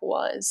step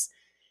was.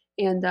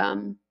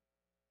 And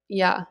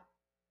yeah,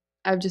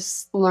 I've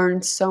just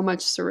learned so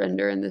much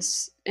surrender in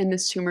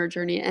this tumor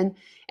journey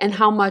and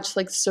how much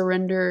like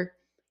surrender,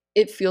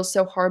 it feels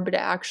so hard, but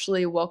it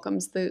actually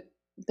welcomes the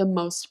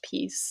most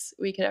peace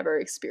we could ever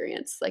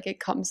experience. Like it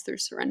comes through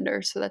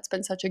surrender. So that's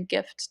been such a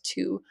gift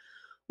to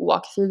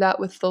walk through that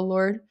with the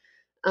Lord.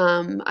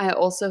 I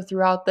also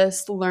throughout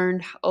this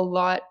learned a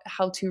lot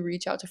how to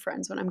reach out to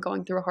friends when I'm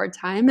going through a hard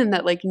time and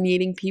that like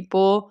needing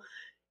people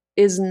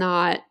is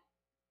not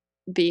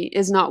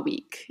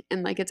weak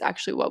and like it's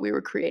actually what we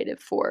were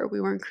created for.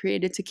 We weren't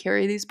created to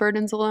carry these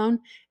burdens alone,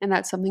 and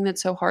that's something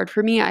that's so hard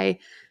for me.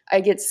 I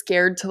get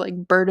scared to like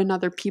burden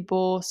other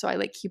people, so I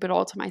like keep it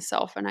all to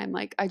myself and I'm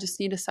like I just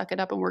need to suck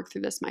it up and work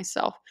through this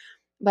myself.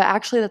 But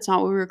actually that's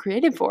not what we were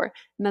created for,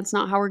 and that's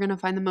not how we're going to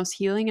find the most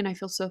healing. And I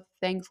feel so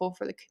thankful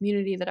for the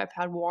community that I've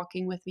had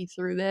walking with me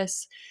through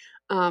this.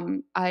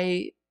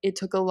 I It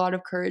took a lot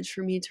of courage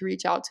for me to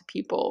reach out to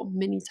people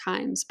many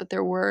times, but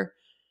there were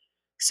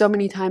so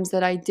many times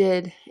that I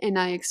did, and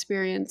I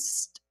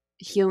experienced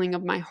healing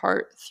of my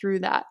heart through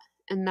that.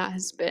 And that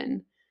has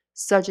been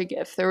such a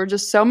gift. There were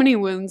just so many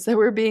wounds that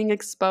were being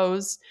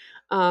exposed.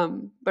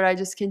 But I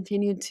just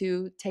continued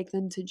to take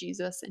them to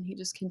Jesus, and he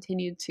just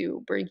continued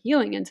to bring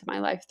healing into my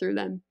life through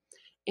them.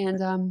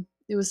 And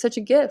it was such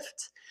a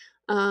gift.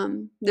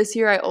 This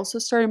year, I also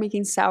started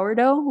making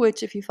sourdough,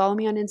 which, if you follow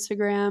me on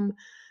Instagram,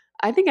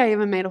 I think I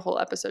even made a whole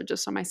episode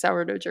just on my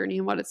sourdough journey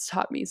and what it's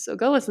taught me. So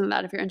go listen to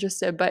that if you're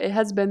interested. But it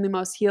has been the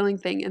most healing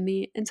thing in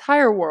the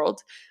entire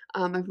world.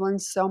 I've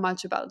learned so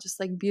much about just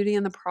like beauty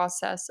in the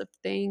process of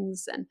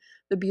things and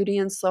the beauty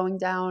in slowing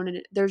down.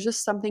 And there's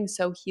just something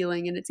so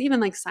healing. And it's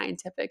even like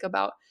scientific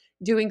about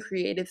doing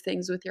creative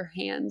things with your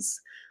hands,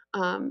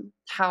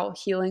 how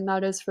healing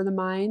that is for the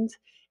mind.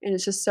 And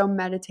it's just so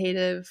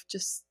meditative,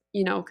 just,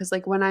 because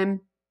like when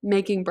I'm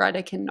making bread,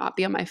 I cannot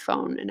be on my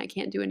phone and I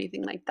can't do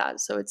anything like that.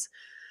 So it's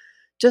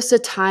just a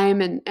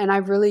time, and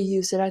I've really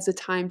used it as a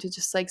time to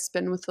just like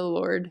spend with the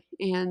Lord.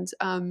 And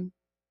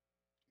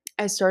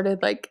I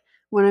started like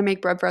when I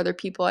make bread for other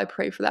people, I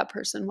pray for that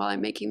person while I'm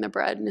making the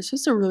bread, and it's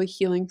just a really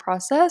healing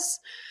process.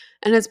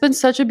 And it's been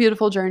such a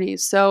beautiful journey.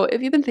 So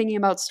if you've been thinking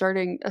about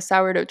starting a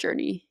sourdough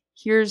journey,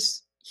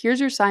 here's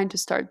your sign to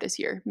start this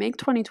year. Make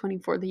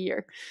 2024 the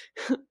year.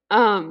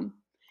 um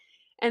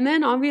and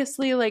then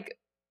obviously like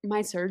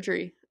my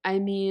surgery. I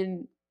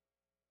mean,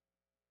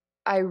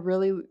 I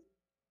really,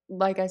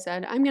 like I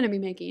said, I'm going to be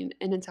making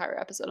an entire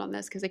episode on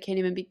this because I can't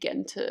even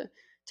begin to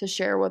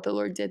share what the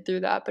Lord did through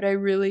that. But I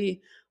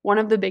really, one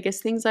of the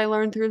biggest things I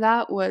learned through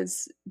that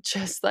was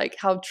just like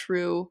how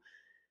true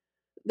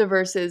the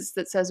verse is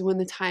that says, "When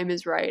the time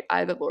is right,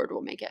 I, the Lord,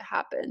 will make it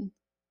happen."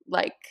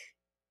 Like,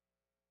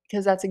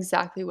 because that's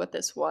exactly what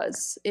this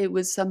was. It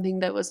was something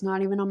that was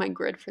not even on my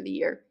grid for the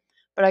year.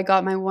 But I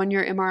got my 1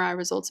 year MRI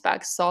results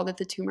back, saw that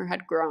the tumor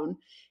had grown.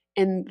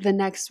 And the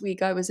next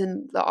week, I was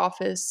in the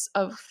office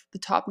of the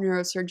top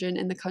neurosurgeon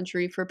in the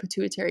country for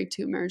pituitary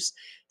tumors,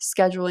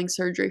 scheduling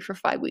surgery for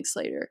 5 weeks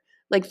later.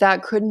 Like,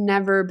 that could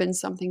never have been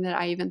something that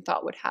I even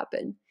thought would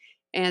happen.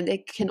 And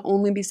it can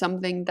only be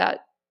something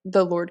that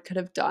the Lord could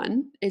have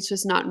done. It's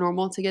just not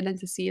normal to get in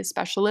to see a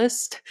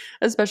specialist,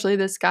 especially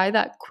this guy,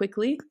 that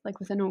quickly, like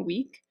within a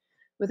week,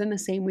 within the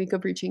same week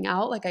of reaching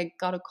out. Like, I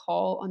got a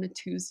call on a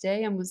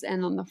Tuesday and was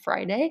in on the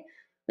Friday.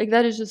 Like,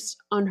 that is just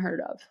unheard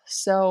of.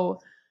 So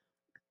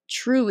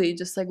truly,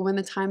 just like when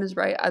the time is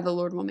right, the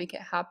Lord will make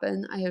it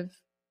happen. I have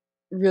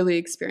really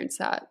experienced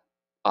that,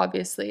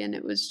 obviously. And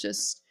it was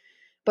just,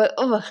 but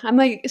I'm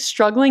like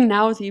struggling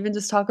now to even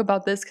just talk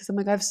about this because I'm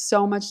like, I have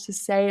so much to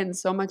say and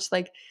so much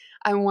like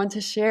I want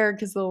to share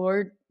because the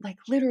Lord like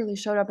literally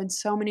showed up in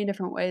so many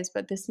different ways.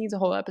 But this needs a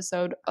whole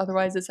episode.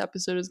 Otherwise, this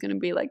episode is going to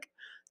be like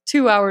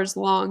 2 hours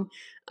long.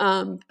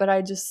 But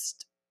I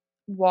just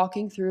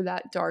walking through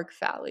that dark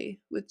valley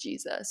with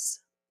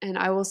Jesus. And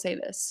I will say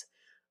this.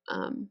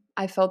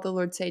 I felt the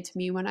Lord say to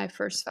me when I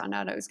first found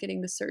out I was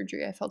getting the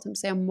surgery, I felt him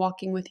say, "I'm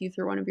walking with you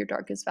through one of your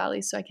darkest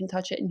valleys so I can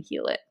touch it and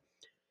heal it."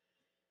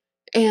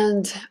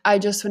 And I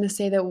just want to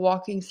say that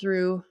walking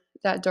through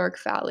that dark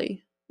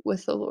valley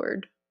with the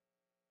Lord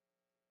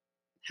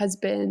has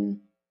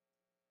been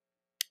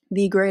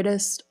the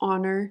greatest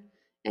honor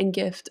and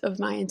gift of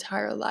my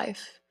entire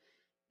life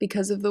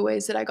because of the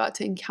ways that I got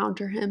to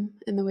encounter him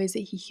and the ways that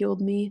he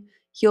healed me,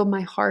 healed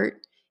my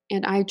heart.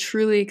 And I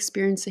truly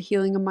experienced the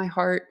healing of my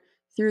heart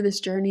through this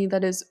journey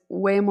that is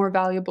way more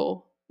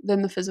valuable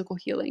than the physical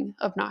healing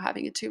of not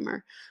having a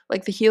tumor.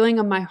 Like the healing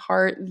of my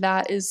heart,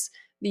 that is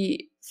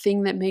the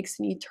thing that makes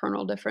an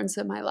eternal difference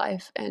in my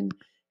life and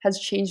has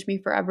changed me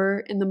forever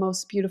in the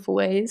most beautiful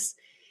ways.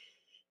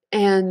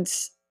 And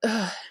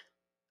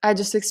I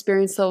just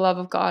experienced the love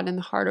of God and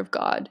the heart of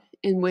God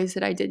in ways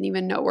that I didn't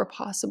even know were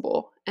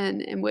possible,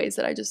 and in ways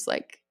that I just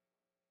like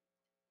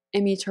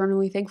am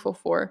eternally thankful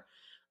for.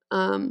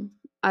 Um,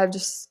 I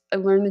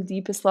learned the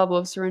deepest level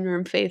of surrender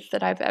and faith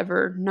that I've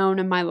ever known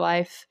in my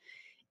life.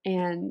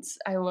 And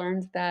I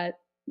learned that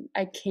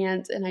I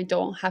can't and I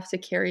don't have to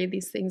carry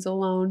these things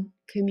alone.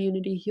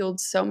 Community healed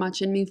so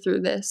much in me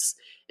through this,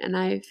 and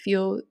I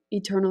feel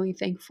eternally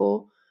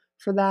thankful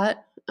for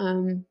that.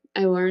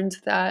 I learned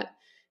that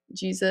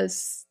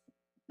Jesus,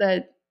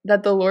 that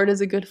the Lord is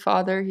a good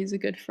father, he's a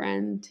good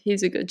friend,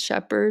 he's a good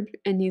shepherd,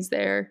 and he's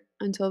there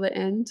until the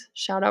end.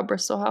 Shout out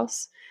Bristol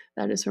House.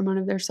 That is from one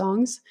of their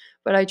songs.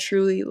 But I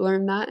truly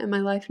learned that in my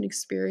life and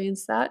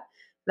experienced that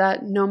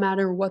no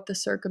matter what the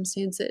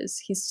circumstance is,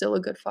 he's still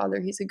a good father,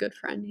 he's a good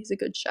friend, he's a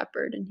good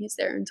shepherd, and he's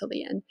there until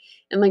the end.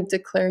 And like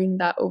declaring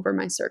that over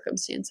my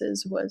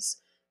circumstances was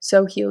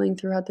so healing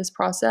throughout this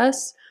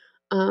process.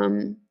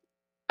 Um,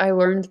 I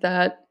learned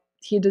that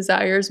he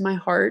desires my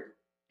heart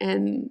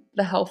and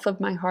the health of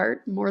my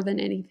heart more than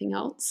anything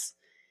else.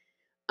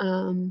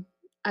 Um,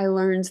 I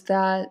learned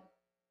that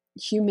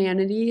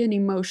humanity and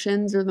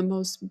emotions are the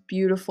most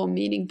beautiful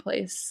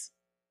place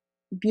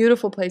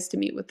to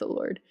meet with the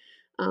Lord.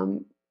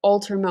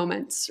 Altar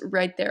moments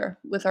right there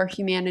with our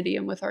humanity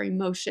and with our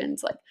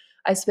emotions. Like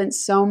I spent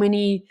so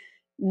many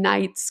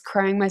nights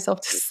crying myself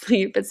to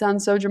sleep. It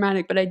sounds so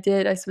dramatic, but I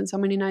did. I spent so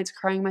many nights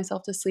crying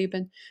myself to sleep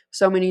and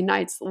so many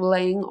nights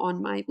laying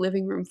on my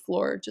living room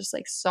floor, just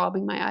like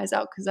sobbing my eyes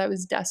out because I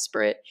was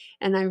desperate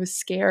and I was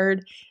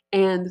scared.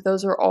 And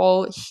those are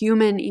all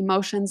human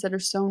emotions that are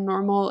so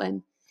normal.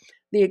 And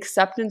the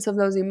acceptance of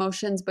those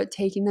emotions, but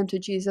taking them to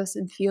Jesus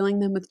and feeling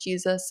them with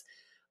Jesus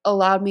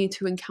allowed me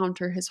to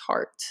encounter his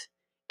heart.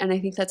 And I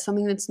think that's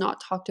something that's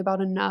not talked about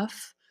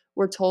enough.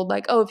 We're told,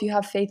 like, oh, if you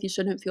have faith, you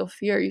shouldn't feel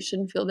fear. You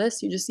shouldn't feel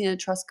this. You just need to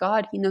trust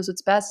God. He knows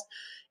what's best.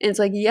 And it's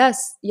like,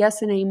 yes,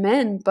 yes, and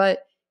amen.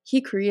 But he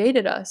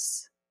created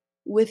us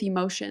with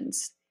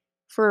emotions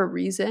for a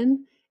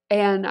reason.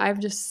 And I've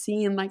just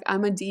seen, like,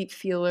 I'm a deep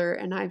feeler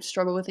and I've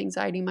struggled with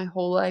anxiety my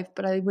whole life,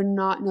 but I would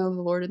not know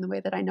the Lord in the way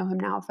that I know him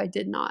now if I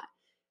did not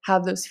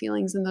have those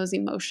feelings and those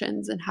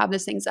emotions and have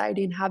this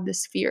anxiety and have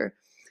this fear.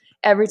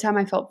 Every time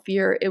I felt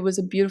fear, it was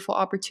a beautiful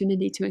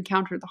opportunity to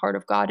encounter the heart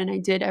of God. And I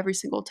did every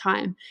single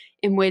time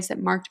in ways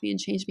that marked me and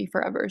changed me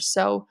forever.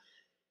 So,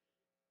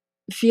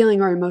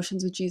 feeling our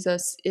emotions with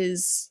Jesus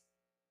is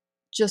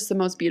just the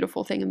most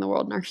beautiful thing in the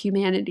world. And our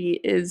humanity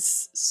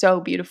is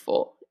so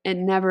beautiful. It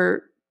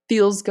never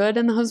feels good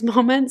in those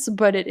moments,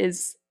 but it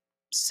is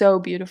so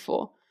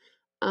beautiful.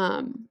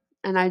 And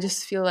I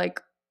just feel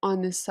like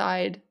on this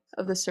side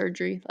of the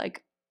surgery,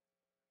 like,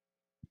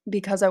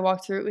 because I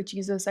walked through it with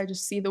Jesus, I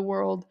just see the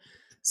world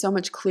so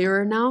much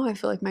clearer now. I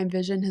feel like my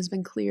vision has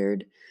been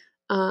cleared.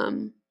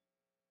 Um,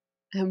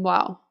 and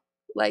wow,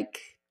 like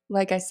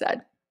I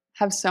said,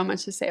 have so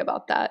much to say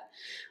about that,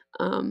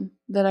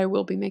 that I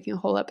will be making a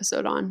whole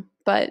episode on.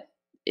 But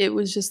it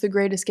was just the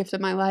greatest gift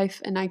of my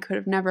life, and I could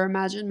have never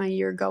imagined my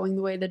year going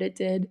the way that it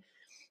did.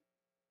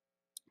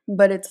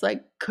 But it's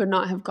like could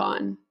not have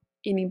gone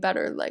any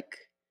better. Like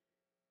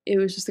it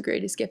was just the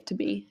greatest gift to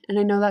me. And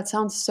I know that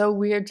sounds so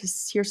weird to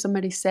hear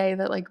somebody say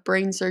that like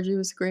brain surgery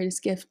was the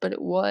greatest gift, but it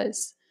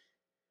was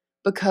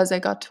because I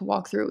got to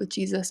walk through it with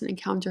Jesus and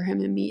encounter him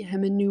and meet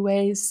him in new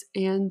ways.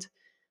 And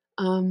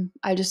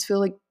I just feel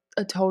like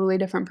a totally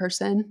different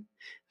person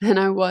than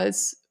I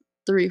was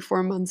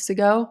 3-4 months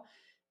ago,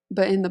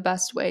 but in the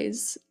best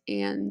ways.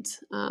 And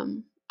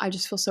I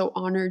just feel so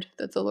honored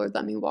that the Lord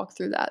let me walk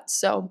through that.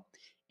 So,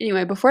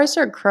 anyway, before I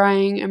start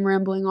crying and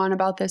rambling on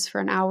about this for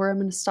an hour, I'm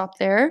going to stop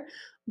there.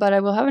 But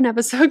I will have an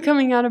episode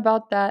coming out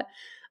about that.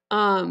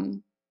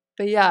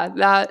 But yeah,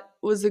 that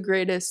was the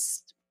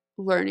greatest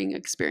learning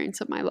experience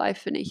of my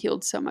life, and it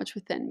healed so much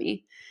within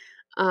me.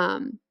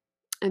 Um,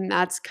 and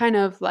that's kind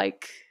of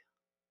like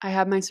I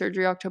had my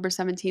surgery October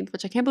 17th,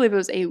 which I can't believe it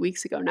was 8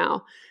 weeks ago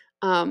now.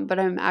 But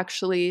I'm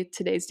actually,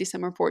 today's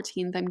December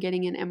 14th, I'm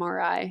getting an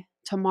MRI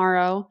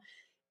tomorrow.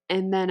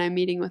 And then I'm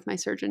meeting with my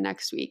surgeon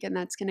next week. And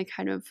that's going to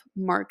kind of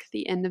mark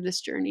the end of this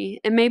journey.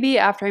 And maybe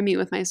after I meet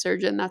with my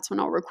surgeon, that's when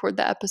I'll record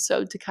the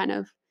episode to kind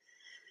of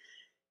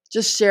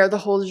just share the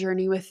whole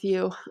journey with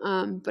you.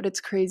 But it's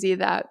crazy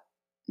that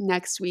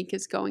next week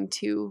is going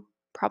to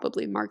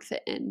probably mark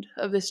the end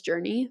of this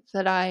journey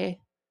that I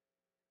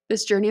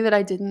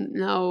didn't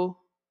know.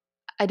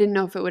 I didn't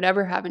know if it would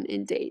ever have an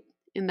end date.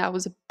 And that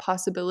was a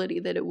possibility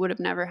that it would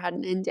have never had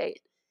an end date.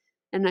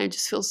 And I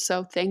just feel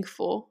so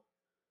thankful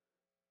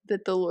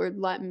that the Lord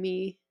let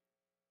me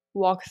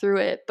walk through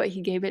it, but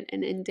he gave it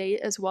an end date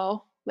as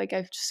well. Like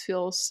I just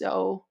feel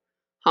so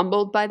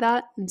humbled by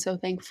that and so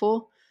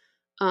thankful.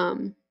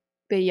 Um,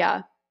 but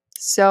yeah,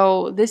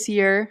 so this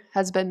year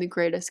has been the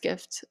greatest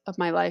gift of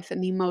my life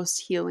and the most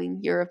healing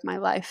year of my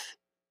life.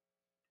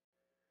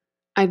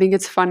 I think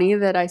it's funny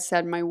that I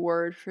said my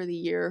word for the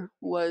year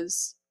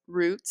was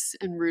roots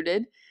and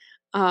rooted.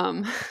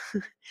 Um,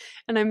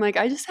 and I'm like,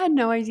 I just had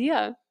no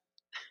idea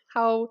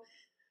how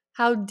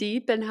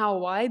deep and how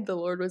wide the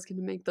Lord was going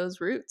to make those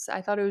roots.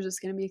 I thought it was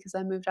just going to be because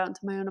I moved out into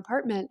my own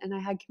apartment and I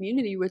had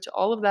community, which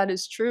all of that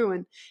is true,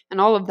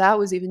 and all of that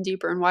was even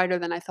deeper and wider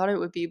than I thought it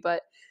would be.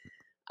 But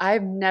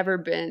I've never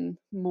been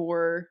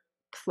more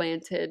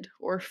planted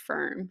or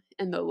firm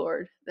in the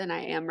Lord than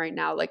I am right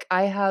now. Like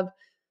I have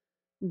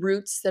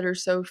roots that are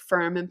so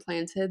firm and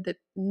planted that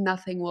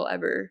nothing will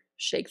ever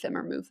shake them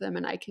or move them,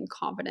 and I can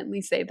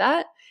confidently say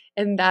that.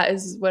 And that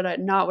is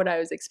not what I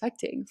was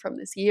expecting from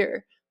this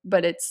year,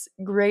 but it's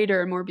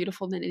greater and more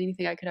beautiful than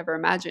anything I could ever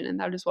imagine. And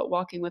that is what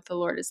walking with the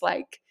Lord is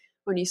like.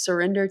 When you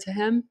surrender to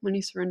him, when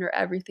you surrender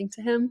everything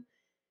to him,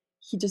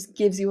 he just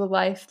gives you a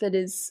life that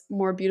is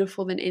more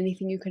beautiful than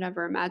anything you could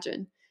ever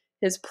imagine.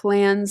 His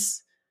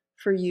plans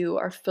for you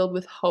are filled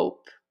with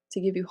hope,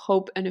 to give you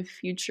hope and a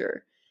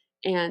future.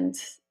 And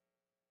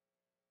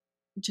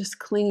just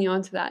clinging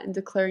on to that and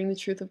declaring the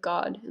truth of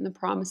God and the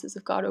promises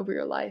of God over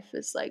your life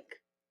is like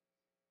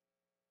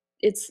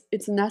it's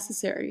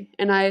necessary.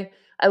 And I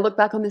look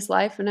back on this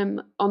life and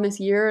I'm on this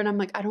year and I'm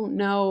like, I don't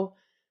know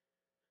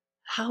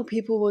how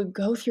people would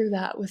go through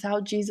that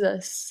without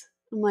Jesus.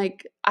 I'm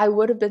like, I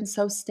would have been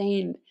so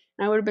stained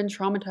and I would have been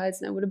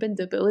traumatized and I would have been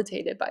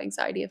debilitated by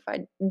anxiety if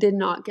I did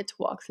not get to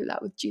walk through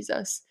that with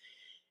Jesus.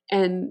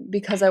 And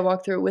because I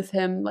walked through it with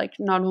him, like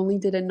not only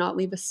did it not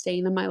leave a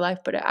stain in my life,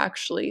 but it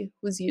actually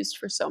was used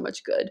for so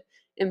much good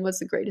and was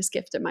the greatest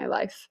gift in my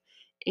life.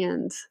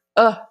 And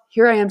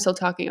here I am still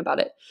talking about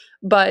it.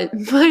 But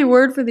my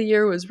word for the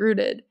year was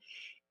rooted.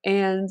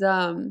 And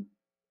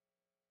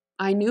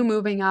I knew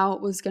moving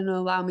out was going to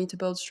allow me to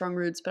build strong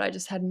roots, but I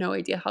just had no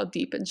idea how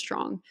deep and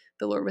strong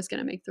the Lord was going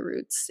to make the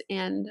roots.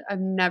 And I've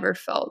never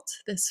felt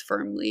this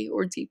firmly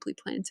or deeply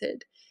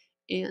planted.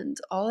 And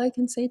all I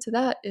can say to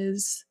that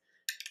is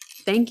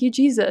thank you,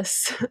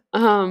 Jesus.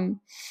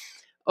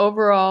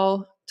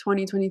 Overall,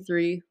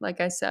 2023, like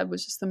I said,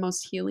 was just the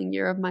most healing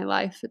year of my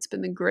life. It's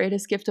been the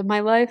greatest gift of my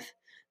life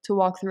to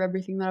walk through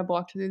everything that I've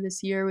walked through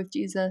this year with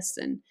Jesus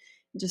and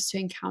just to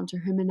encounter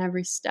him in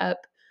every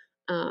step.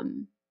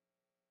 Um,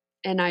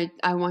 and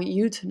I want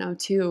you to know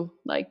too,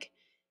 like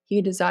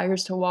he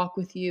desires to walk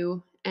with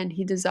you and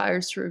he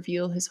desires to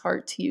reveal his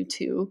heart to you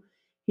too.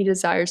 He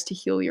desires to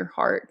heal your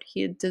heart.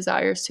 He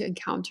desires to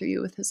encounter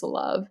you with his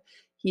love.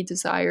 He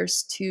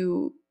desires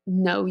to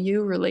know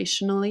you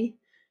relationally.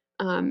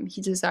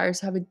 He desires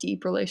to have a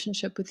deep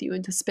relationship with you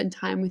and to spend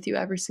time with you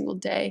every single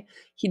day.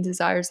 He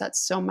desires that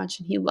so much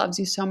and he loves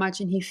you so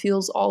much and he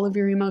feels all of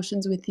your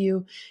emotions with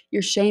you,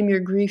 your shame, your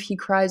grief. He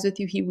cries with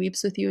you, he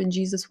weeps with you, and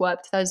Jesus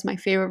wept. That is my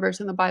favorite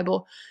verse in the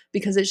Bible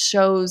because it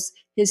shows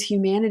his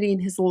humanity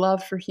and his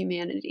love for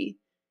humanity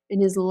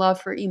and his love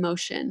for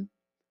emotion.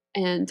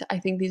 And I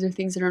think these are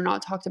things that are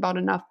not talked about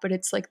enough, but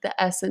it's like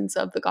the essence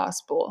of the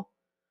gospel.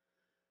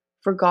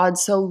 For God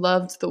so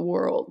loved the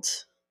world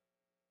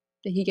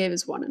that he gave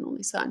his one and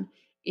only son.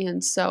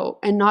 And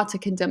not to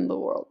condemn the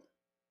world,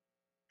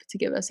 but to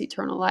give us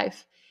eternal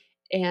life.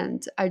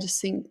 And I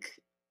just think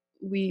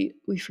we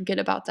forget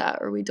about that,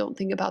 or we don't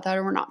think about that,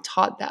 or we're not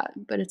taught that,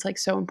 but it's like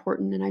so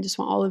important. And I just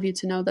want all of you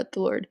to know that the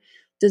Lord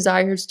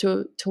desires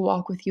to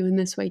walk with you in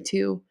this way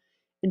too,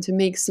 and to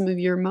make some of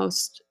your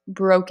most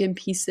broken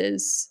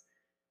pieces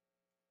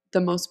the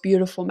most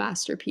beautiful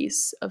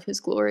masterpiece of his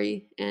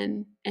glory,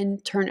 and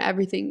turn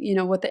everything,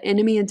 what the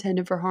enemy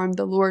intended for harm,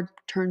 the Lord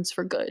turns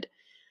for good.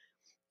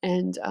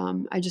 And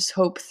I just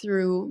hope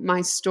through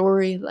my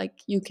story, like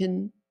you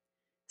can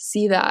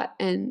see that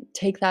and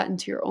take that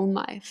into your own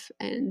life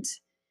and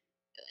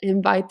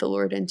invite the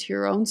Lord into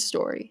your own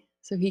story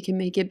so he can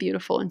make it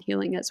beautiful and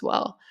healing as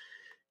well.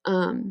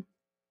 Um,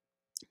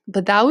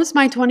 but that was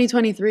my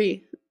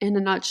 2023 in a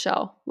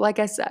nutshell. Like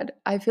I said,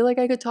 I feel like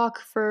I could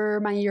talk for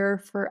my year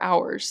for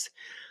hours.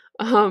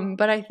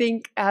 But I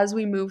think as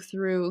we move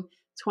through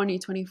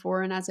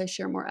 2024 and as I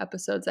share more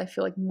episodes, I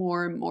feel like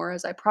more and more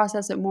as I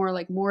process it more,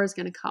 like more is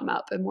going to come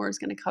up and more is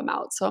going to come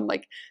out. So I'm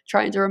like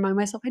trying to remind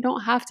myself I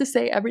don't have to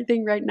say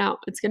everything right now.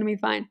 It's going to be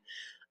fine.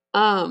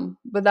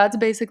 But that's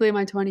basically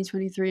my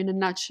 2023 in a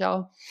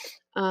nutshell.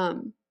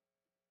 Um,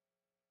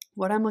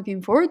 what I'm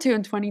looking forward to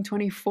in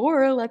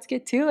 2024, let's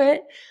get to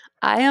it.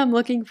 I am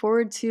looking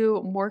forward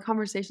to more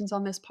conversations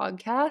on this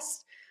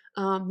podcast.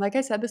 Like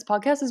I said, this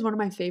podcast is one of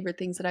my favorite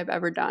things that I've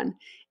ever done.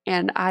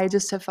 And I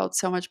just have felt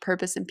so much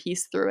purpose and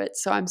peace through it.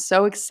 So I'm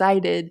so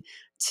excited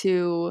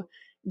to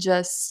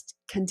just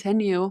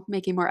continue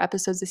making more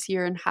episodes this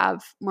year and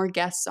have more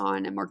guests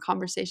on and more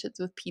conversations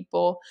with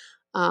people.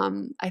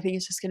 I think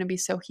it's just going to be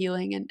so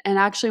healing. And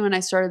actually, when I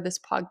started this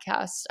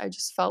podcast, I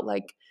just felt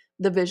like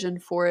the vision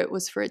for it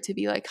was for it to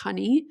be like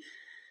honey,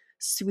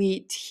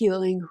 sweet,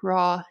 healing,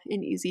 raw,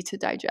 and easy to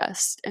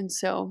digest. And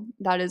so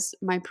that is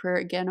my prayer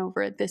again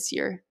over it this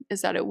year,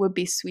 is that it would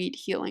be sweet,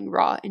 healing,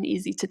 raw, and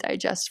easy to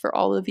digest for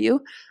all of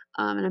you.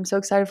 And I'm so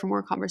excited for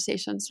more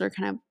conversations that are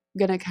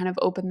going to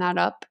open that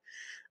up.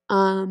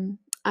 I'm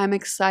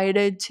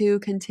excited to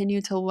continue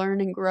to learn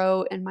and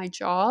grow in my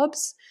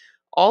jobs,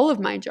 all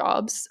of my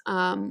jobs,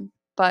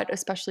 but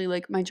especially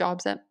like my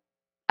jobs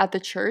at the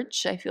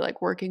church. I feel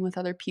like working with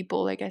other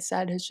people, like I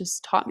said, has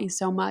just taught me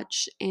so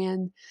much.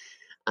 And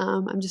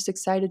I'm just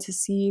excited to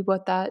see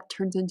what that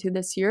turns into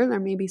this year. There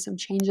may be some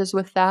changes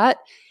with that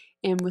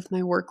and with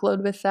my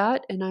workload with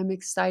that. And I'm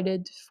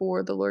excited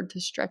for the Lord to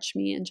stretch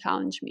me and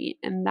challenge me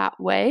in that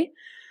way.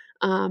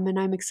 And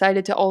I'm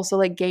excited to also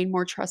like gain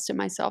more trust in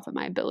myself and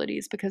my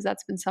abilities, because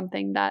that's been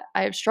something that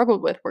I have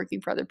struggled with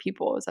working for other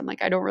people. Is I'm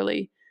like, I don't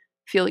really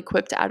feel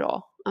equipped at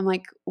all. I'm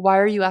like, why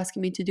are you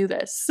asking me to do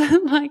this?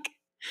 Like,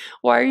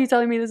 why are you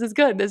telling me this is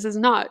good? This is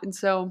not. And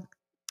so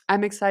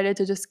I'm excited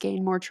to just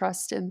gain more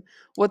trust in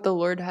what the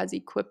Lord has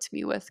equipped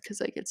me with, because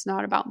like it's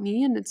not about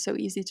me and it's so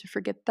easy to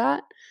forget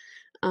that.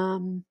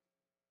 Um,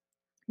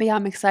 but yeah,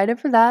 I'm excited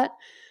for that.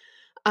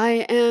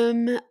 I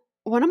am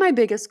One of my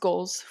biggest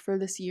goals for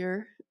this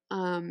year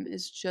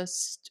is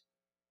just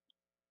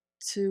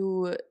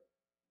to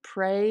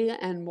pray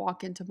and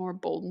walk into more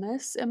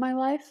boldness in my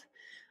life,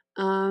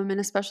 and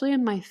especially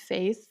in my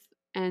faith,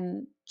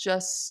 and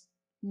just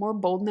more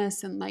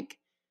boldness and like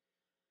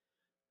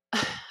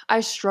I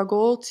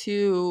struggle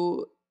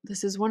to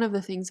this is one of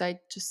the things I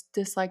just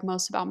dislike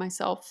most about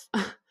myself,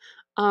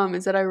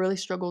 is that I really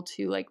struggle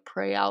to like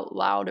pray out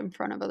loud in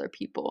front of other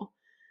people.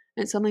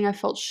 And it's something I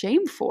felt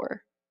shame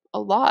for a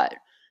lot.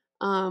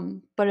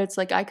 But it's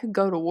like I could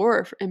go to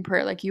war in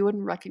prayer. Like you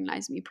wouldn't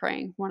recognize me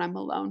praying when I'm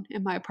alone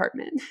in my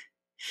apartment.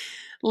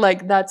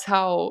 Like that's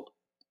how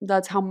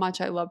much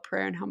I love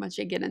prayer and how much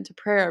I get into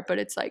prayer. But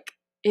it's like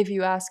if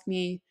you ask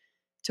me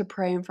to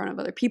pray in front of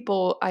other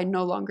people, I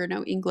no longer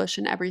know English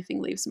and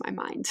everything leaves my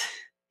mind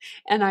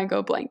and I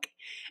go blank.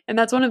 And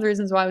that's one of the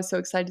reasons why I was so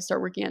excited to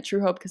start working at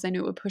True Hope, because I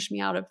knew it would push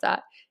me out of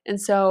that. And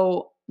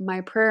so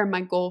my prayer and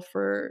my goal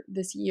for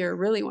this year,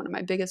 really one of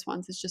my biggest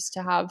ones, is just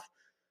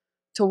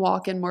to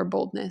walk in more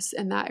boldness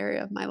in that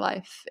area of my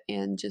life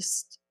and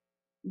just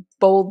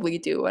boldly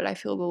do what I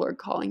feel the Lord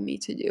calling me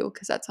to do,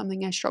 because that's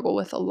something I struggle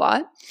with a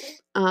lot.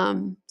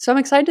 So I'm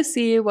excited to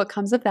see what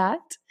comes of that.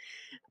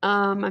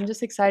 I'm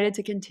just excited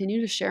to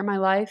continue to share my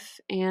life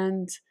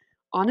and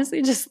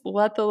honestly just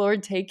let the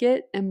Lord take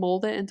it and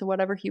mold it into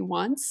whatever He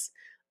wants.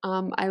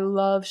 I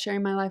love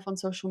sharing my life on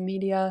social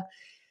media.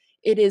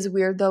 It is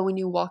weird though when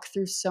you walk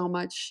through so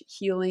much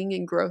healing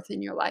and growth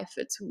in your life.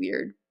 It's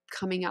weird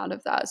coming out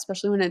of that,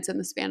 especially when it's in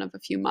the span of a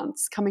few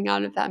months, coming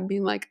out of that and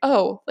being like,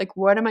 oh, like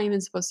what am I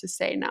even supposed to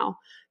say now?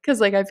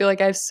 Because like I feel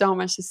like I have so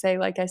much to say,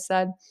 like I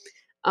said.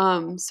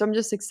 So I'm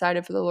just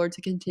excited for the Lord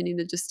to continue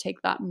to just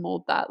take that and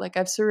mold that. Like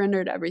I've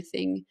surrendered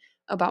everything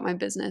about my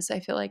business, I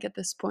feel like, at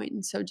this point.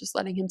 And so just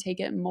letting Him take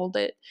it and mold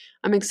it.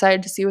 I'm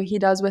excited to see what He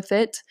does with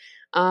it.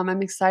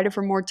 I'm excited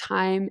for more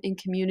time in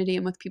community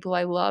and with people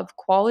I love.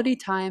 Quality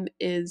time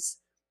is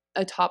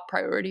a top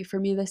priority for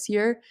me this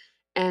year,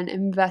 and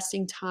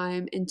investing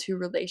time into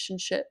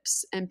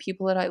relationships and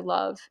people that I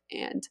love,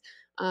 and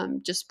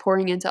just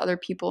pouring into other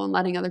people and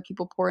letting other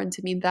people pour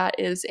into me. That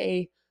is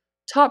a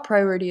top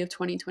priority of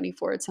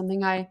 2024. It's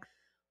something I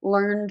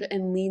learned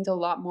and leaned a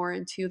lot more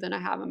into than I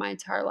have in my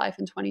entire life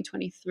in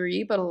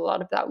 2023, but a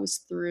lot of that was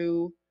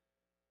through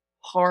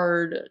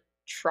hard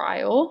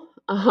trial,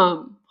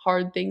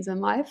 hard things in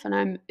life. And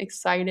I'm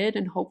excited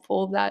and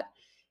hopeful that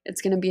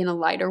it's going to be in a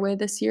lighter way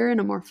this year, in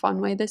a more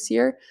fun way this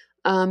year.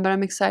 But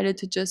I'm excited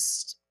to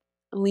just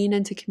lean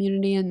into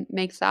community and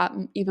make that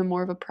even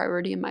more of a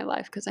priority in my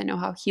life, because I know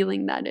how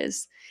healing that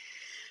is.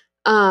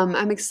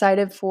 I'm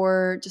excited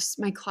for just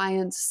my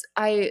clients.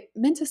 I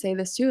meant to say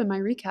this too in my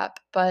recap,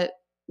 but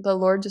the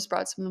Lord just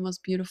brought some of the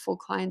most beautiful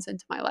clients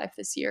into my life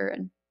this year,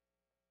 and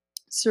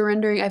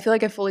surrendering. I feel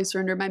like I fully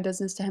surrendered my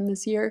business to Him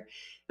this year.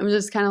 I was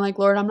just kind of like,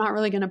 Lord, I'm not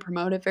really going to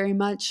promote it very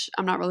much.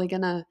 I'm not really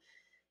going to,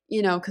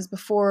 because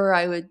before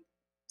I would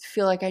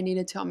feel like I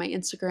needed to on my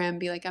Instagram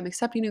be like, I'm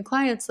accepting new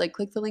clients, like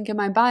click the link in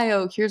my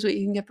bio. Here's what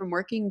you can get from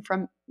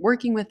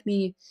working with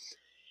me.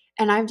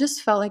 And I've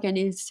just felt like I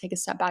needed to take a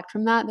step back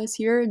from that this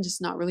year and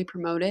just not really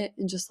promote it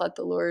and just let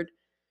the Lord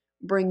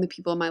bring the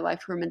people in my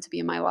life who are meant to be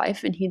in my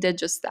life. And He did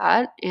just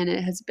that. And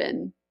it has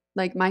been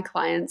like, my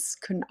clients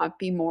could not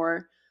be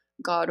more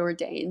God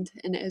ordained.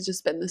 And it has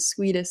just been the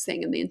sweetest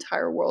thing in the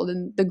entire world.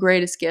 And the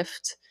greatest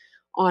gift,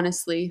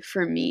 honestly,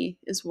 for me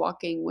is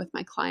walking with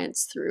my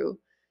clients through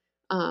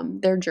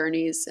their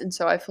journeys. And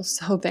so I feel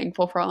so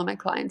thankful for all of my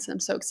clients. And I'm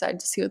so excited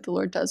to see what the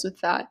Lord does with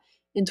that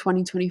in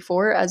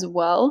 2024 as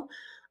well.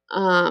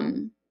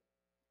 Um,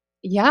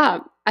 yeah,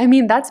 I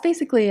mean, that's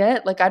basically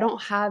it. Like, I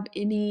don't have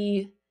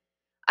any,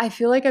 I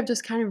feel like I've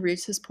just kind of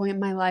reached this point in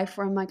my life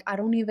where I'm like, I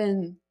don't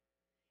even,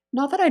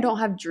 not that I don't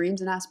have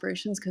dreams and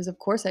aspirations, because of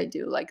course I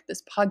do. Like,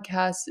 this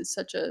podcast is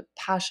such a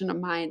passion of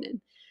mine.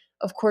 And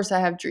of course I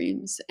have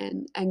dreams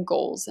and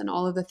goals and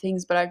all of the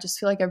things, but I just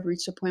feel like I've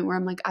reached a point where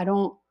I'm like, I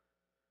don't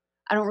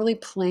really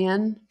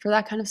plan for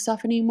that kind of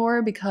stuff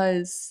anymore,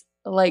 because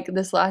like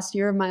this last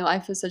year of my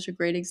life is such a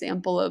great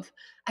example of,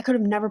 I could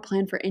have never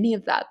planned for any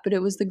of that, but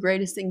it was the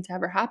greatest thing to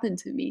ever happen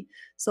to me.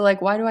 So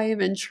like, why do I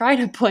even try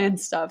to plan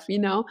stuff?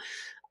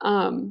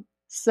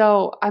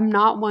 So I'm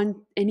not one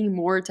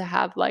anymore to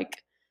have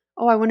like,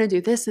 oh, I want to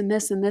do this and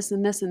this and this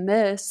and this and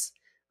this.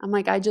 I'm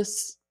like, I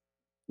just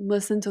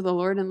listen to the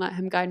Lord and let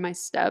Him guide my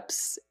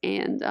steps.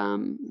 And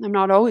I'm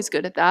not always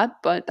good at that,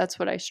 but that's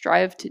what I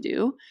strive to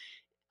do.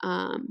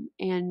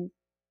 And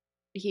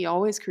He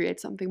always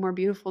creates something more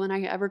beautiful than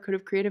I ever could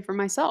have created for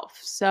myself.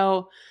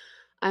 So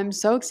I'm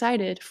so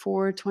excited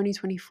for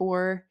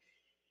 2024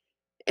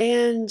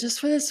 and just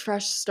for this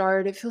fresh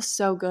start. It feels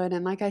so good.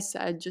 And like I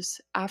said, just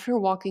after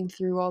walking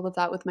through all of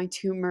that with my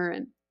tumor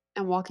and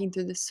walking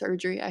through this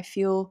surgery, I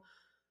feel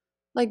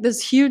like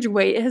this huge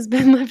weight has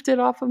been lifted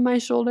off of my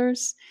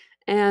shoulders.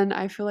 And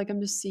I feel like I'm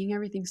just seeing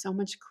everything so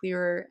much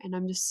clearer. And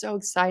I'm just so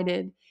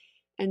excited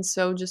and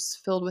so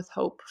just filled with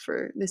hope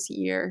for this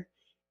year.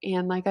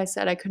 And like I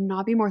said, I could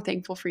not be more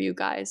thankful for you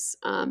guys,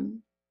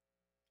 and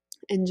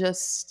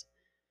just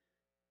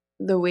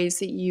the ways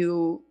that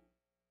you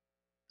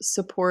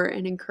support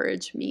and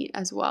encourage me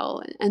as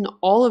well. And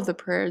all of the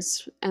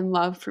prayers and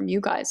love from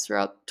you guys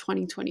throughout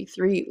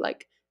 2023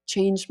 like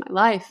changed my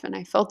life, and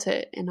I felt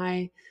it, and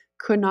I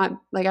could not,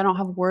 like, I don't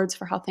have words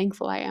for how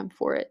thankful I am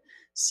for it.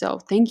 So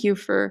thank you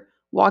for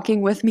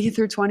walking with me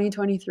through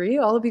 2023.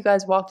 All of you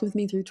guys walked with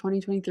me through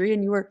 2023,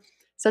 and you were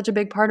such a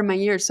big part of my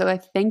year. So I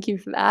thank you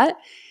for that.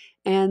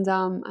 And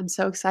I'm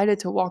so excited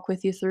to walk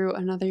with you through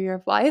another year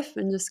of life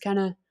and just kind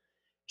of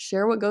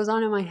share what goes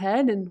on in my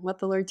head and what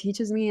the Lord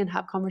teaches me, and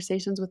have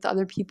conversations with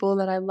other people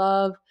that I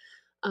love.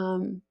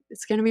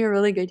 It's going to be a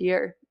really good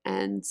year.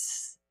 And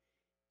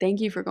thank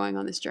you for going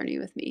on this journey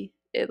with me.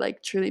 It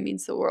like truly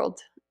means the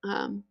world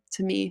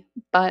to me.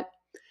 But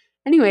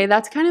anyway,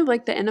 that's kind of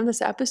like the end of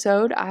this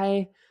episode.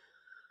 I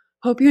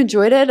Hope you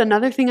enjoyed it.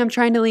 Another thing I'm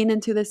trying to lean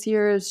into this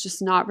year is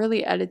just not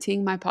really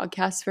editing my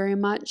podcast very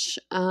much.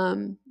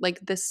 Like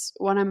this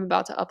one I'm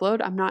about to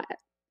upload, I'm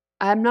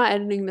not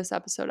editing this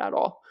episode at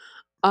all.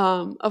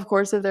 Of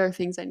course, if there are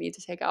things I need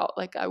to take out,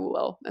 like I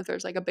will, if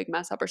there's like a big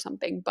mess up or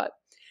something, but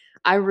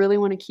I really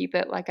want to keep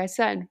it, like I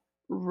said,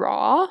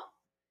 raw,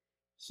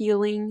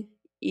 healing,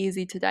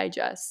 easy to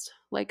digest,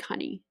 like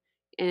honey,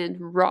 and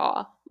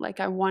raw. Like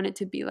I want it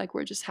to be like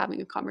we're just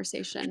having a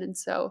conversation. And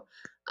so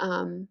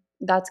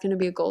that's going to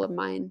be a goal of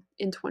mine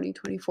in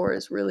 2024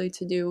 is really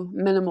to do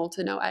minimal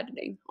to no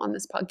editing on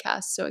this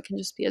podcast so it can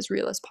just be as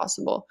real as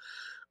possible.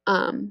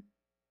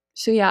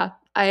 So yeah,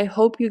 I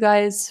hope you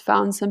guys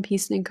found some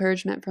peace and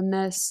encouragement from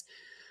this.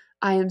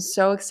 I am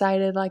so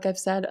excited, like I've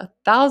said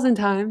 1,000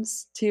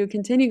 times, to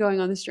continue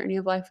going on this journey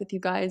of life with you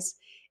guys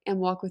and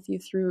walk with you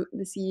through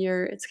this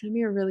year. It's going to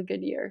be a really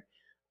good year.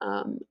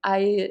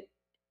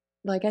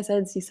 Like I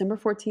said, it's December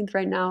 14th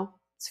right now.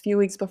 It's a few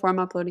weeks before I'm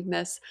uploading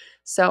this.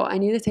 So I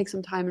need to take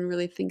some time and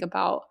really think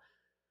about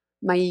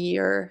my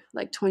year,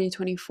 like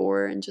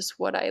 2024, and just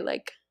what I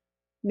like,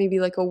 maybe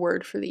like a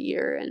word for the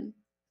year and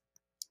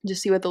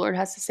just see what the Lord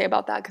has to say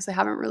about that because I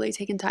haven't really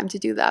taken time to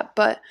do that.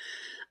 But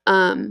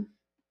um,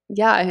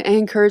 yeah, I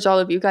encourage all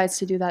of you guys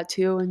to do that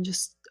too. And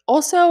just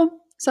also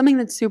something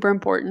that's super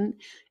important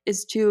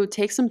is to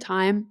take some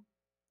time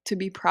to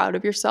be proud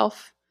of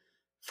yourself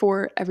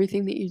for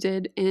everything that you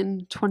did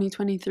in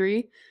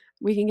 2023.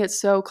 We can get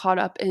so caught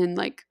up in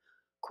like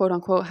quote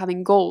unquote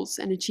having goals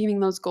and achieving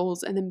those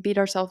goals and then beat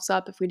ourselves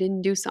up if we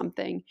didn't do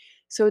something.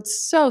 So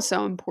it's so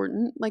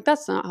important. Like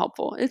that's not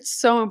helpful. It's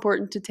so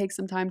important to take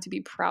some time to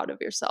be proud of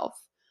yourself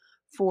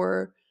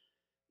for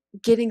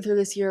getting through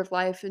this year of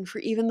life and for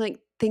even like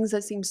things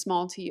that seem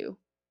small to you.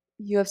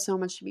 You have so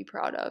much to be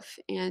proud of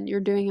and you're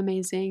doing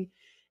amazing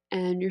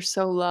and you're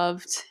so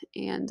loved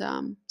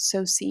and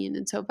so seen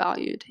and so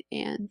valued.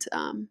 And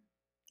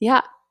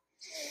yeah,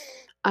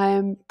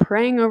 I'm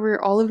praying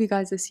over all of you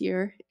guys this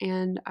year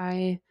and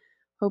I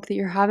hope that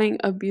you're having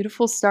a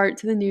beautiful start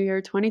to the new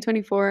year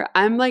 2024.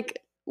 I'm like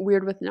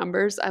weird with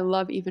numbers. I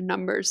love even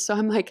numbers. So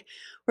I'm like,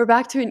 we're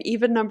back to an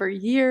even number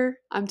year.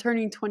 I'm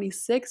turning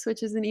 26,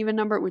 which is an even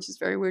number, which is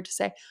very weird to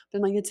say. But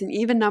I'm like, it's an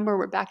even number.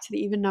 We're back to the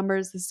even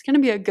numbers. This is going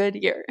to be a good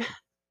year.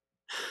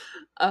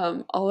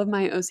 All of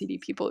my OCD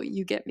people,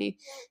 you get me.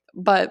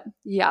 But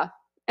yeah,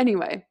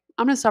 anyway,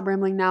 I'm going to stop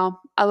rambling now.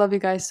 I love you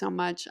guys so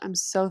much. I'm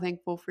so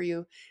thankful for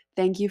you.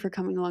 Thank you for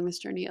coming along this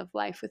journey of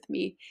life with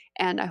me.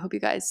 And I hope you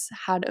guys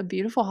had a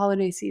beautiful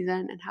holiday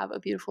season and have a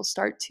beautiful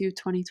start to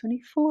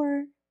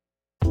 2024.